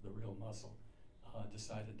the real muscle,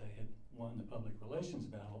 decided they had won the public relations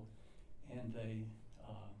battle, and they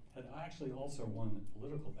had actually also won the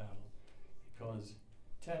political battle because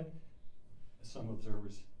Tet, as some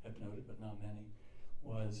observers have noted, but not many,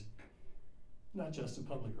 was not just a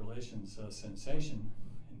public relations sensation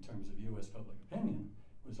in terms of U.S. public opinion,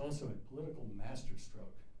 it was also a political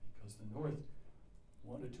masterstroke because the North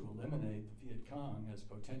wanted to eliminate the Viet Cong as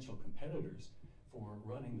potential competitors for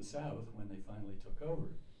running the South when they finally took over.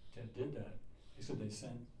 Tet did that. So they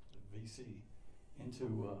sent the VC into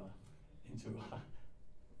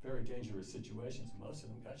very dangerous situations. Most of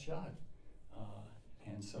them got shot.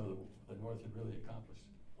 And so the North had really accomplished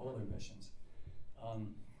all their missions.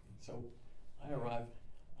 So I arrived,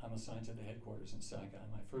 I'm assigned to the headquarters in Saigon.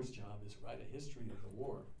 My first job is write a history of the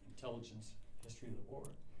war, intelligence history of the war.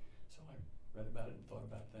 So I read about it and thought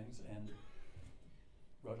about things and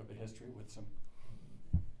wrote up a history with some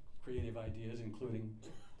creative ideas, including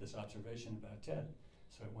this observation about Ted.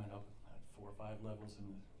 So it went up 4 or 5 levels in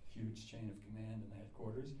the huge chain of command in the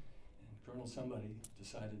headquarters, and Colonel somebody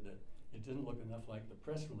decided that it didn't look enough like the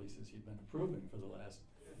press releases he'd been approving for the last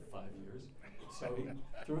 5 years. So he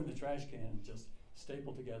threw it in the trash can and just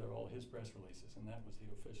stapled together all his press releases, and that was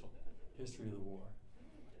the official history of the war.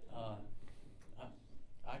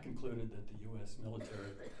 I concluded that the U.S.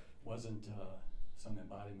 military wasn't some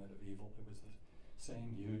embodiment of evil. It was the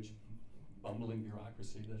same huge, bumbling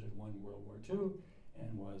bureaucracy that had won World War II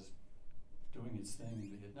and was doing its thing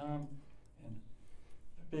in Vietnam. And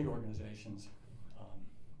the big organizations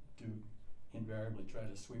do invariably try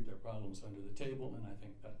to sweep their problems under the table, and I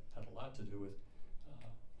think that had a lot to do with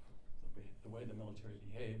the way the military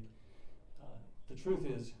behaved. The truth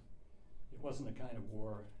is, it wasn't the kind of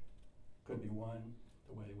war could be won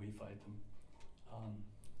the way we fight them.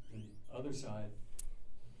 The other side,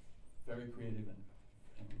 very creative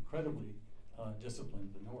and incredibly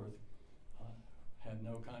disciplined, the North, had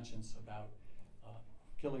no conscience about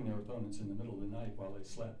killing their opponents in the middle of the night while they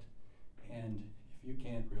slept. And if you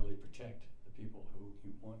can't really protect the people who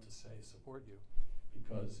you want to say support you,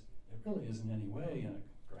 because there really isn't any way in a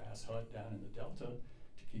grass hut down in the Delta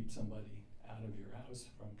to keep somebody out of your house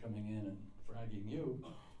from coming in and fragging you,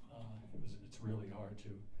 it's really hard to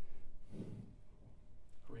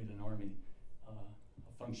create an army,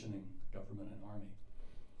 a functioning government and army.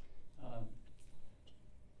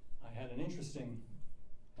 I had an interesting,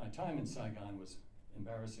 my time in Saigon was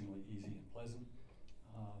embarrassingly easy and pleasant.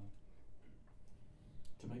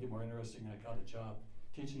 To make it more interesting, I got a job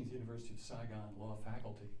teaching at the University of Saigon law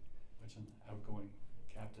faculty, which an outgoing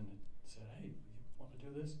captain had said, "Hey, you want to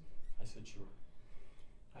do this?" I said, "Sure."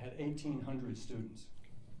 I had 1,800 students,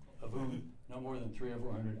 of whom no more than 300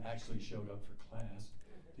 or 400 actually showed up for class.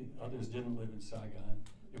 The others didn't live in Saigon.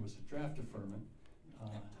 It was a draft deferment,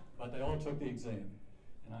 but they all took the exam.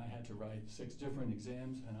 And I had to write 6 different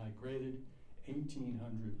exams, and I graded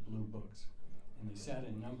 1,800 blue books. And they sat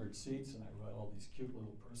in numbered seats, and I wrote all these cute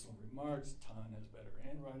little personal remarks. Tan has better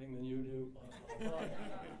handwriting than you do, blah, blah, blah.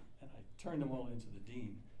 And I turned them all into the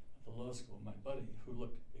dean of the law school, my buddy, who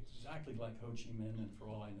looked exactly like Ho Chi Minh, and for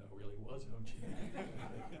all I know, really was Ho Chi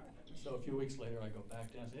Minh. So a few weeks later, I go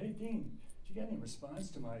back down and say, "Hey, Dean, did you get any response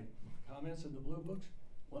to my comments in the blue books?"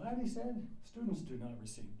 "Well, he said, students do not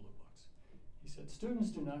receive blue books." He said, "Students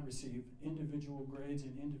do not receive individual grades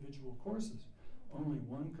in individual courses, only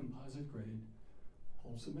one composite grade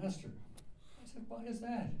whole semester." I said, "Why is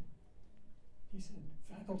that?" He said,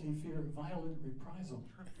 "Faculty fear violent reprisal."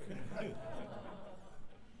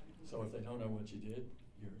 So if they don't know what you did,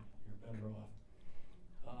 you're better off.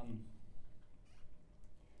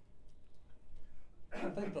 I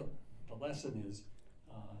think the lesson is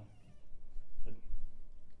that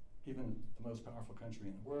even the most powerful country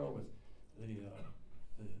in the world with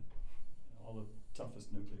all the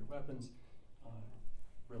toughest nuclear weapons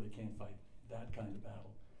really can't fight that kind of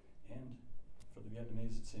battle. And for the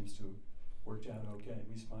Vietnamese, it seems to have worked out okay.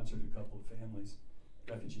 We sponsored a couple of families,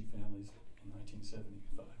 refugee families, in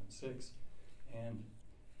 1975 and 6, and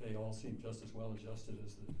they all seem just as well adjusted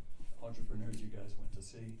as the entrepreneurs you guys went to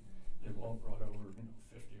see. They've all brought over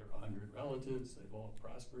 50 or 100 relatives. They've all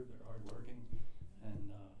prospered. They're hardworking,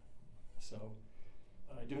 and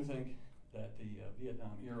but I do think that the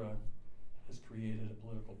Vietnam era has created a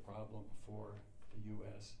political problem for the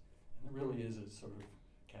U.S. And there really is a sort of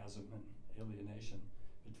chasm and alienation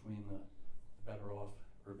between the better off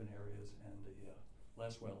urban areas and the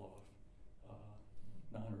less well off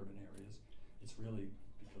non-urban areas. It's really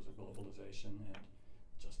because of globalization and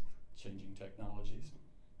just changing technologies,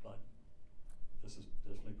 but this is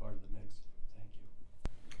definitely part of the mix. Thank you.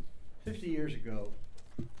 50 years ago,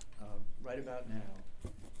 right about now,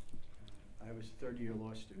 I was a third-year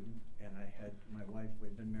law student, and I had my wife.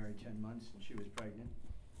 We'd been married 10 months, and she was pregnant.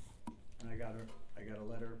 And I got a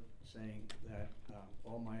letter saying that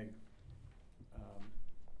all my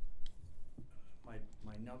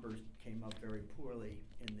numbers came up very poorly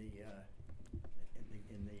in the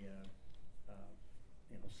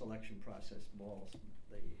selection process balls.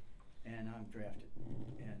 And I'm drafted,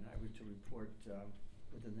 and I was to report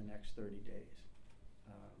within the next 30 days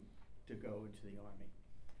to go into the Army.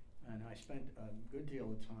 And I spent a good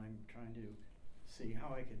deal of time trying to see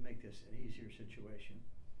how I could make this an easier situation.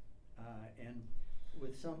 And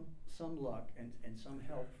with some luck and some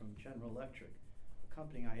help from General Electric, a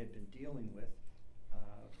company I had been dealing with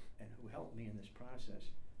and who helped me in this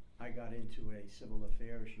process, I got into a civil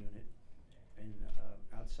affairs unit in,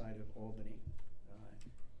 outside of Albany.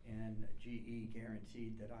 And GE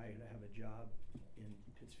guaranteed that I would have a job in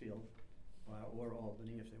Pittsfield or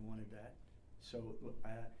Albany if they wanted that. So what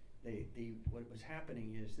was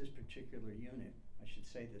happening is this particular unit, I should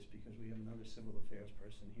say this because we have another civil affairs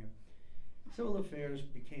person here. Civil affairs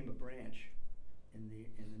became a branch in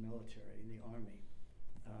the military, in the Army.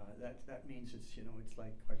 That means it's, you know, it's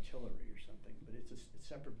like artillery or something, but it's a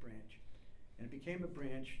separate branch. And it became a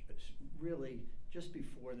branch really just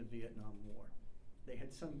before the Vietnam War. They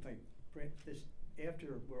had something,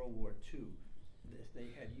 after World War II,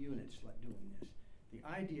 they had units doing this. The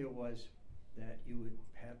idea was that you would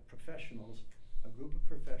have professionals, a group of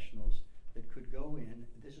professionals that could go in,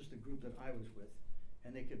 this is the group that I was with,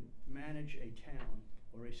 and they could manage a town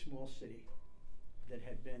or a small city that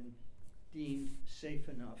had been deemed safe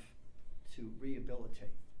enough to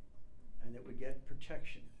rehabilitate, and that would get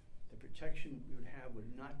protection. The protection we would have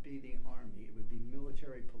would not be the Army, it would be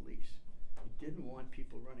military police. It didn't want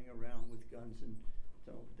people running around with guns, and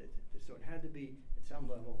so it had to be at some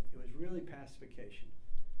level. It was really pacification.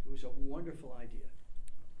 It was a wonderful idea,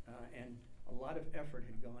 and a lot of effort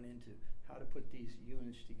had gone into how to put these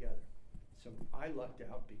units together. So I lucked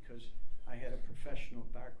out because I had a professional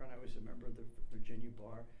background. I was a member of the Virginia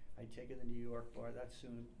Bar. I'd taken the New York Bar. That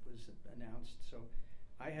soon was announced. So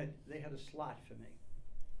they had a slot for me.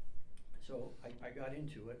 So I got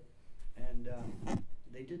into it, and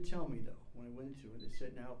they did tell me though, when I went into it, they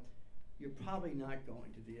said, now, you're probably not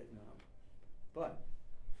going to Vietnam, but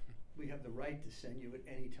we have the right to send you at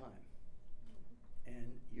any time.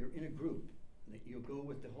 And you're in a group, you'll go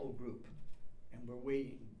with the whole group, and we're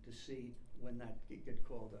waiting to see when that get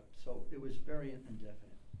called up. So it was very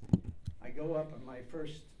indefinite. I go up on my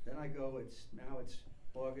first, then I go, now it's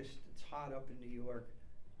August, it's hot up in New York.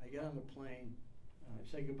 I get on the plane, I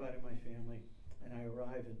say goodbye to my family, and I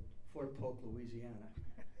arrive at Fort Polk, Louisiana.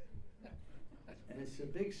 And it's a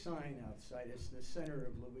big sign outside. It's in the center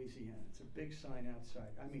of Louisiana. It's a big sign outside.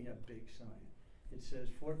 I mean, a big sign. It says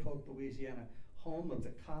Fort Polk, Louisiana, home of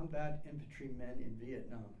the combat infantrymen in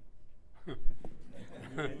Vietnam.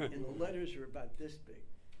 and the letters are about this big.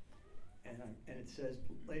 And it says,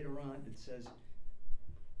 later on, it says,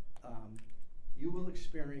 you will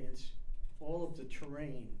experience all of the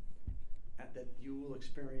terrain that you will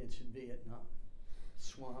experience in Vietnam.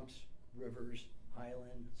 Swamps, rivers,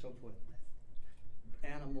 highland, so forth.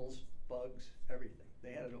 Animals, bugs, everything.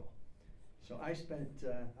 They had it all. So I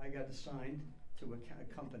got assigned to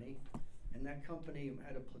a company, and that company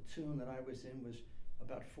had a platoon that I was in was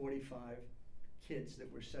about 45 kids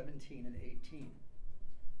that were 17 and 18.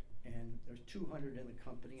 And there's 200 in the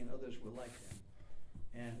company, and others were like them.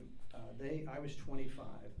 And I was 25,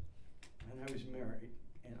 and I was married,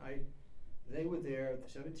 and they were there,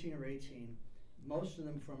 17 or 18. Most of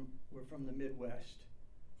them were from the Midwest.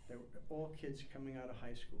 They were all kids coming out of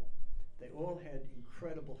high school. They all had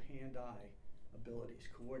incredible hand-eye abilities,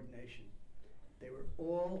 coordination. They were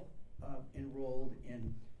all enrolled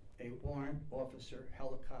in a warrant officer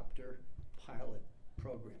helicopter pilot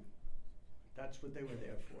program. That's what they were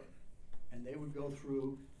there for. And they would go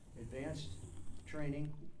through advanced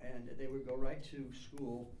training, and they would go right to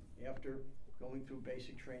school after going through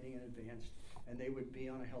basic training and advanced, and they would be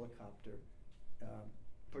on a helicopter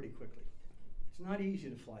pretty quickly. It's not easy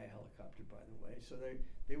to fly a helicopter, by the way, so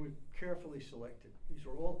they were carefully selected. These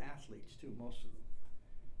were all athletes too, most of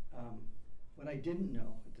them. What I didn't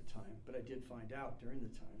know at the time, but I did find out during the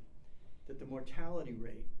time, that the mortality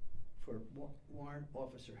rate for warrant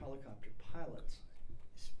officer helicopter pilots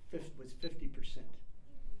was 50%.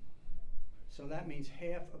 So that means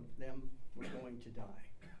half of them were going to die.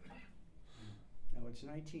 Now it's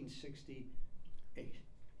 1968,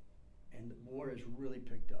 and the war has really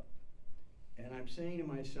picked up. And I'm saying to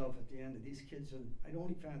myself at the end that these kids, I'd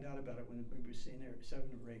only found out about it when we were sitting there 7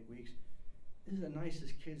 or 8 weeks. These are the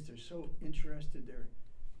nicest kids. They're so interested.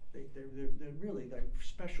 They're really like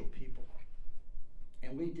special people.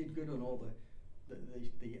 And we did good on all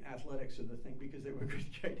the athletics of the thing because they were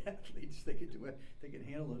great athletes. They could do it. They could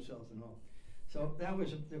handle themselves and all. So that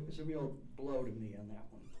was a real blow to me on that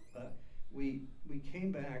one. We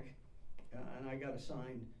came back, and I got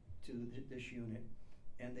assigned to this unit.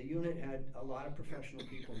 And the unit had a lot of professional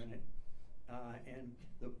people in it. And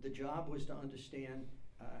the job was to understand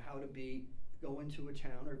how to go into a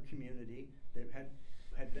town or community that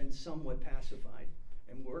had been somewhat pacified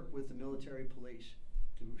and work with the military police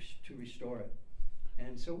to restore it.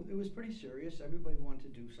 And so it was pretty serious. Everybody wanted to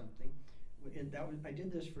do something. I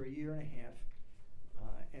did this for a year and a half.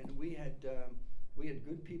 And we had We had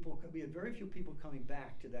good people, we had very few people coming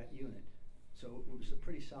back to that unit. So it was a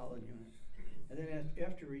pretty solid unit. And then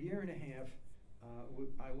after a year and a half,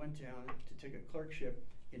 I went down to take a clerkship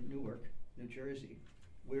in Newark, New Jersey,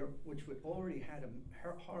 which would already had a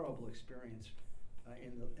horrible experience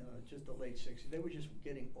in just the late 60s. They were just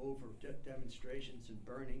getting over demonstrations and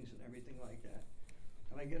burnings and everything like that.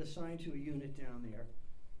 And I get assigned to a unit down there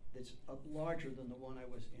that's larger than the one I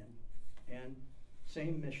was in, and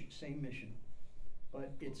same mission,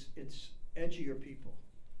 but it's edgier people.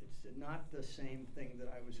 It's not the same thing that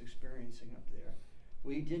I was experiencing up there.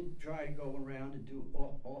 We did try to go around and do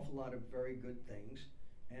an awful lot of very good things,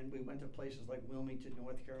 and we went to places like Wilmington,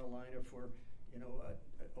 North Carolina for, you know,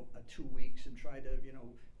 2 weeks and tried to, you know,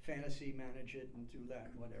 fantasy manage it and do that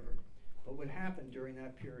and whatever. But what happened during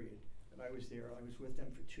that period that I was there, I was with them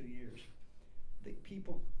for 2 years.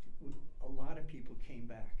 A lot of people came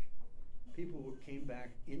back. People came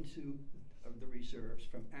back into the reserves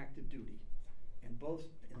from active duty, and both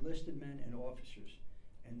enlisted men and officers,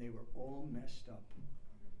 and they were all messed up,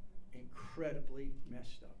 incredibly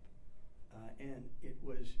messed up, and it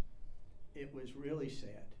was really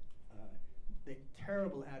sad. The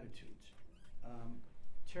terrible attitudes,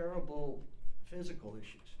 terrible physical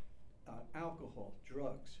issues, alcohol,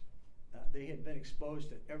 drugs. They had been exposed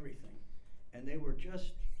to everything, and they were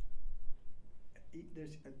just.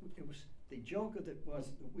 It was the joke of it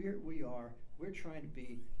was we're trying to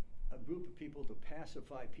be a group of people to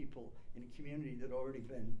pacify people in a community that had already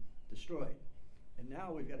been destroyed, and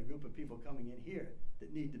now we've got a group of people coming in here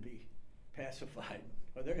that need to be pacified,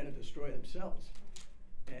 or they're going to destroy themselves.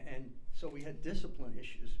 And so we had discipline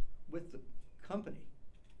issues with the company.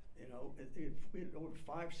 You know, we had over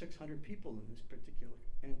 500-600 people in this particular,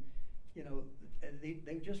 and you know,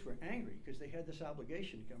 they just were angry because they had this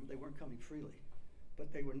obligation to come. They weren't coming freely,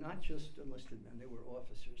 but they were not just enlisted men; they were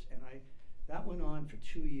officers. And that went on for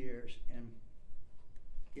 2 years, and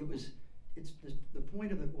the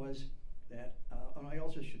point of it was that, and I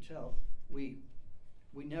also should tell, we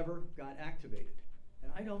never got activated,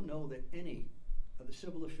 and I don't know that any of the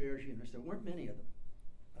civil affairs units, there weren't many of them,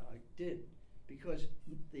 did, because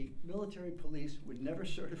the military police would never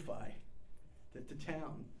certify that the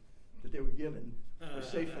town that they were given was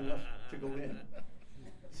safe enough to go in.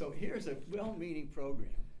 So here's a well-meaning program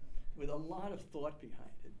with a lot of thought behind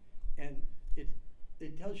it, and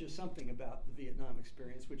it tells you something about the Vietnam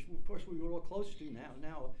experience, which of course we were all close to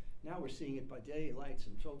now. Now we're seeing it by daylights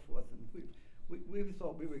and so forth, and we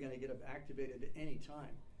thought we were going to get activated at any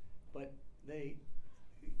time, but they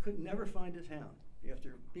could never find a town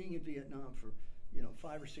after being in Vietnam for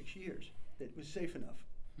 5 or 6 years that was safe enough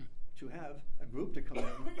to have a group to come in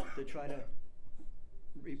to try to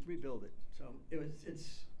rebuild it. So it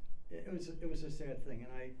was a sad thing,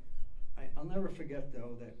 and I'll never forget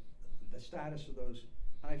though that the status of those.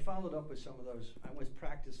 I followed up with some of those. I was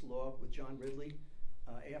practice law with John Ridley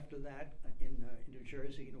after that in New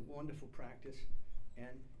Jersey, a wonderful practice,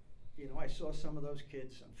 and I saw some of those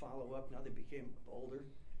kids on follow up. Now they became older,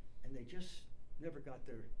 and they just never got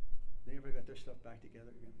their stuff back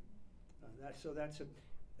together again.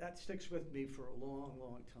 That sticks with me for a long,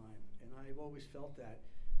 long time, and I've always felt that.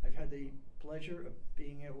 I've had the pleasure of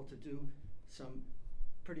being able to do some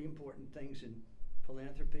pretty important things in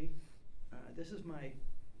philanthropy. This is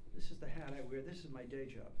the hat I wear. This is my day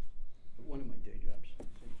job, one of my day jobs.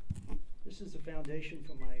 This is the foundation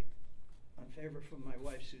on favor from my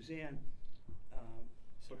wife Suzanne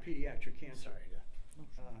for pediatric cancer.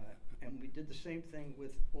 And we did the same thing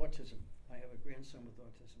with autism. I have a grandson with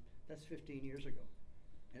autism. That's 15 years ago.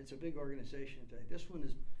 And it's a big organization today. This one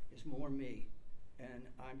is more me. And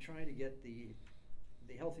I'm trying to get the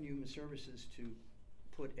Health and Human Services to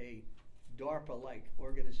put a DARPA-like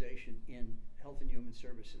organization in Health and Human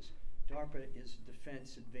Services. DARPA is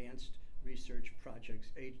Defense Advanced Research Projects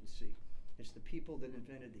Agency. It's the people that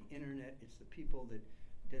invented the internet. It's the people that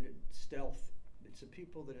did it stealth. It's the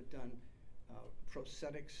people that have done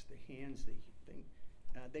prosthetics, the hands, the thing.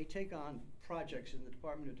 They take on projects in the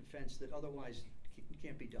Department of Defense that otherwise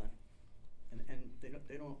can't be done. And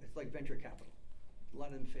they don't, it's like venture capital. A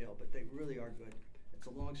lot of them fail, but they really are good. It's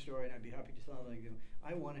a long story, and I'd be happy to tell you.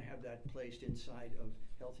 I want to have that placed inside of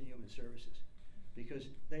Health and Human Services because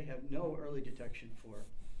they have no early detection for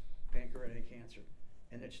pancreatic cancer,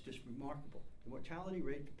 and it's just remarkable. The mortality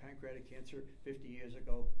rate for pancreatic cancer 50 years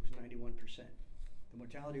ago was 91%. The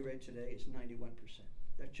mortality rate today is 91%.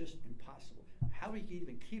 That's just impossible. How do you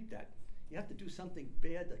even keep that? You have to do something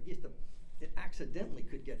bad that it accidentally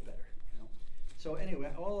could get better. So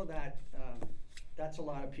anyway, all of that, that's a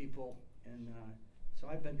lot of people, and so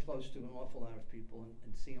I've been close to an awful lot of people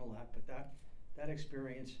and seen a lot, but that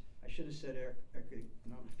experience I should have said, Eric,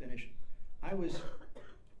 and I'm finished. I was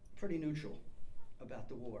pretty neutral about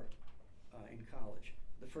the war in college,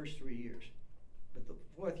 the first 3 years. But the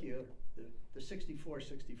fourth year, the 64,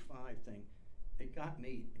 65 thing, it got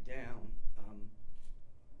me down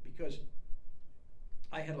because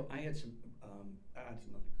I had some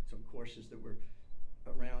courses that were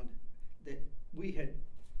around that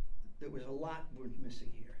there was a lot we're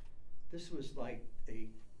missing here. This was like a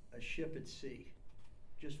ship at sea,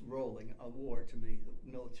 just rolling, a war to me,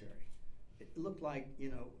 the military. It looked like,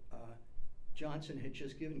 Johnson had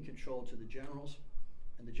just given control to the generals,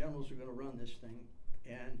 and the generals were gonna run this thing,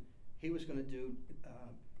 and he was gonna do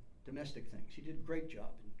domestic things. He did a great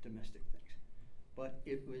job in domestic things. But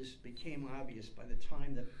it became obvious by the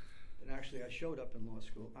time that actually I showed up in law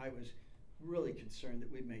school, I was really concerned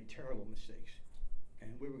that we'd made terrible mistakes,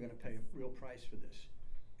 and we were gonna pay a real price for this.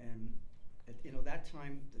 And at that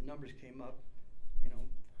time, the numbers came up,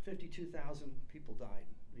 52,000 people died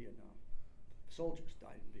in Vietnam. Soldiers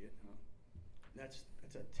died in Vietnam. That's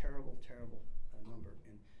a terrible, terrible number.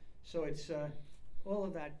 And so it's all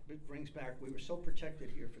of that brings back, we were so protected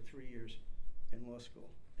here for 3 years in law school,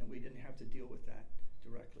 and we didn't have to deal with that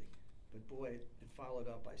directly. But boy, it followed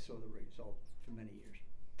up. I saw the result for many years.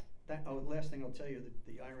 Last thing I'll tell you,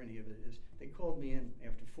 the irony of it is, they called me in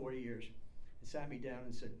after 40 years and sat me down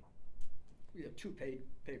and said, we have two-page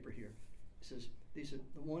paper here. It says,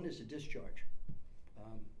 the one is a discharge,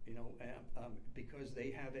 because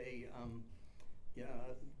they have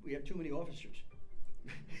we have too many officers.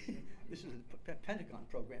 This is a Pentagon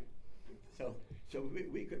program. So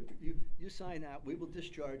we could, you sign out, we will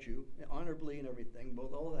discharge you honorably and everything,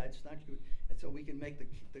 but all that's not good, and so we can make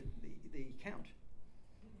the count.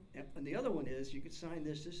 And the other one is, you could sign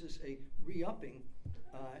this is a re-upping,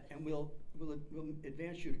 and we'll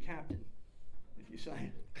advance you to captain if you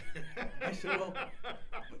sign it. I said, well,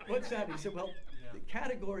 what's that? He said, well, the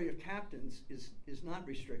category of captains is not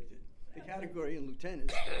restricted. The category of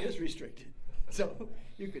lieutenants is restricted. So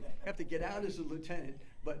you could have to get out as a lieutenant,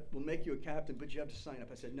 but we'll make you a captain, but you have to sign up.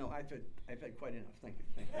 I said, no, I've had quite enough. Thank you.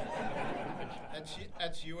 Thank you.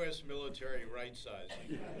 That's U.S. military right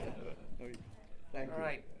sizing. Thank you. All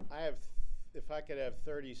right. I have, if I could have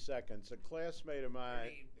 30 seconds, a classmate of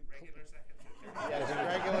mine. Regular seconds? Yes,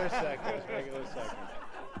 regular seconds.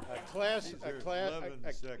 These are 11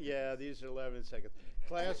 seconds. Yeah, these are 11 seconds.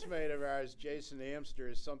 Classmate of ours, Jason Amster,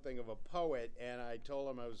 is something of a poet, and I told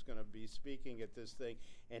him I was going to be speaking at this thing,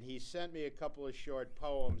 and he sent me a couple of short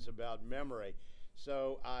poems about memory.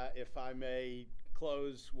 So if I may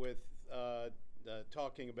close with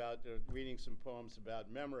talking about, reading some poems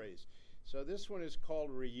about memories. So this one is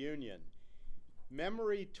called Reunion.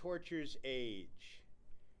 Memory tortures age.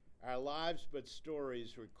 Our lives but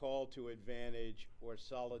stories recalled to advantage or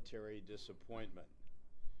solitary disappointment,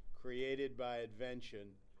 created by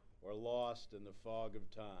invention or lost in the fog of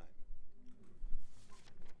time.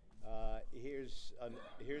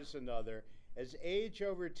 Here's another. As age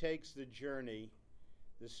overtakes the journey,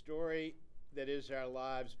 the story that is our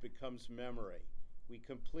lives becomes memory. We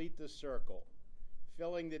complete the circle,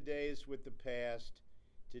 filling the days with the past.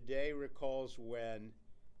 Today recalls when,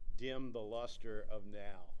 dim the luster of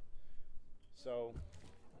now. So,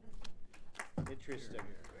 interesting.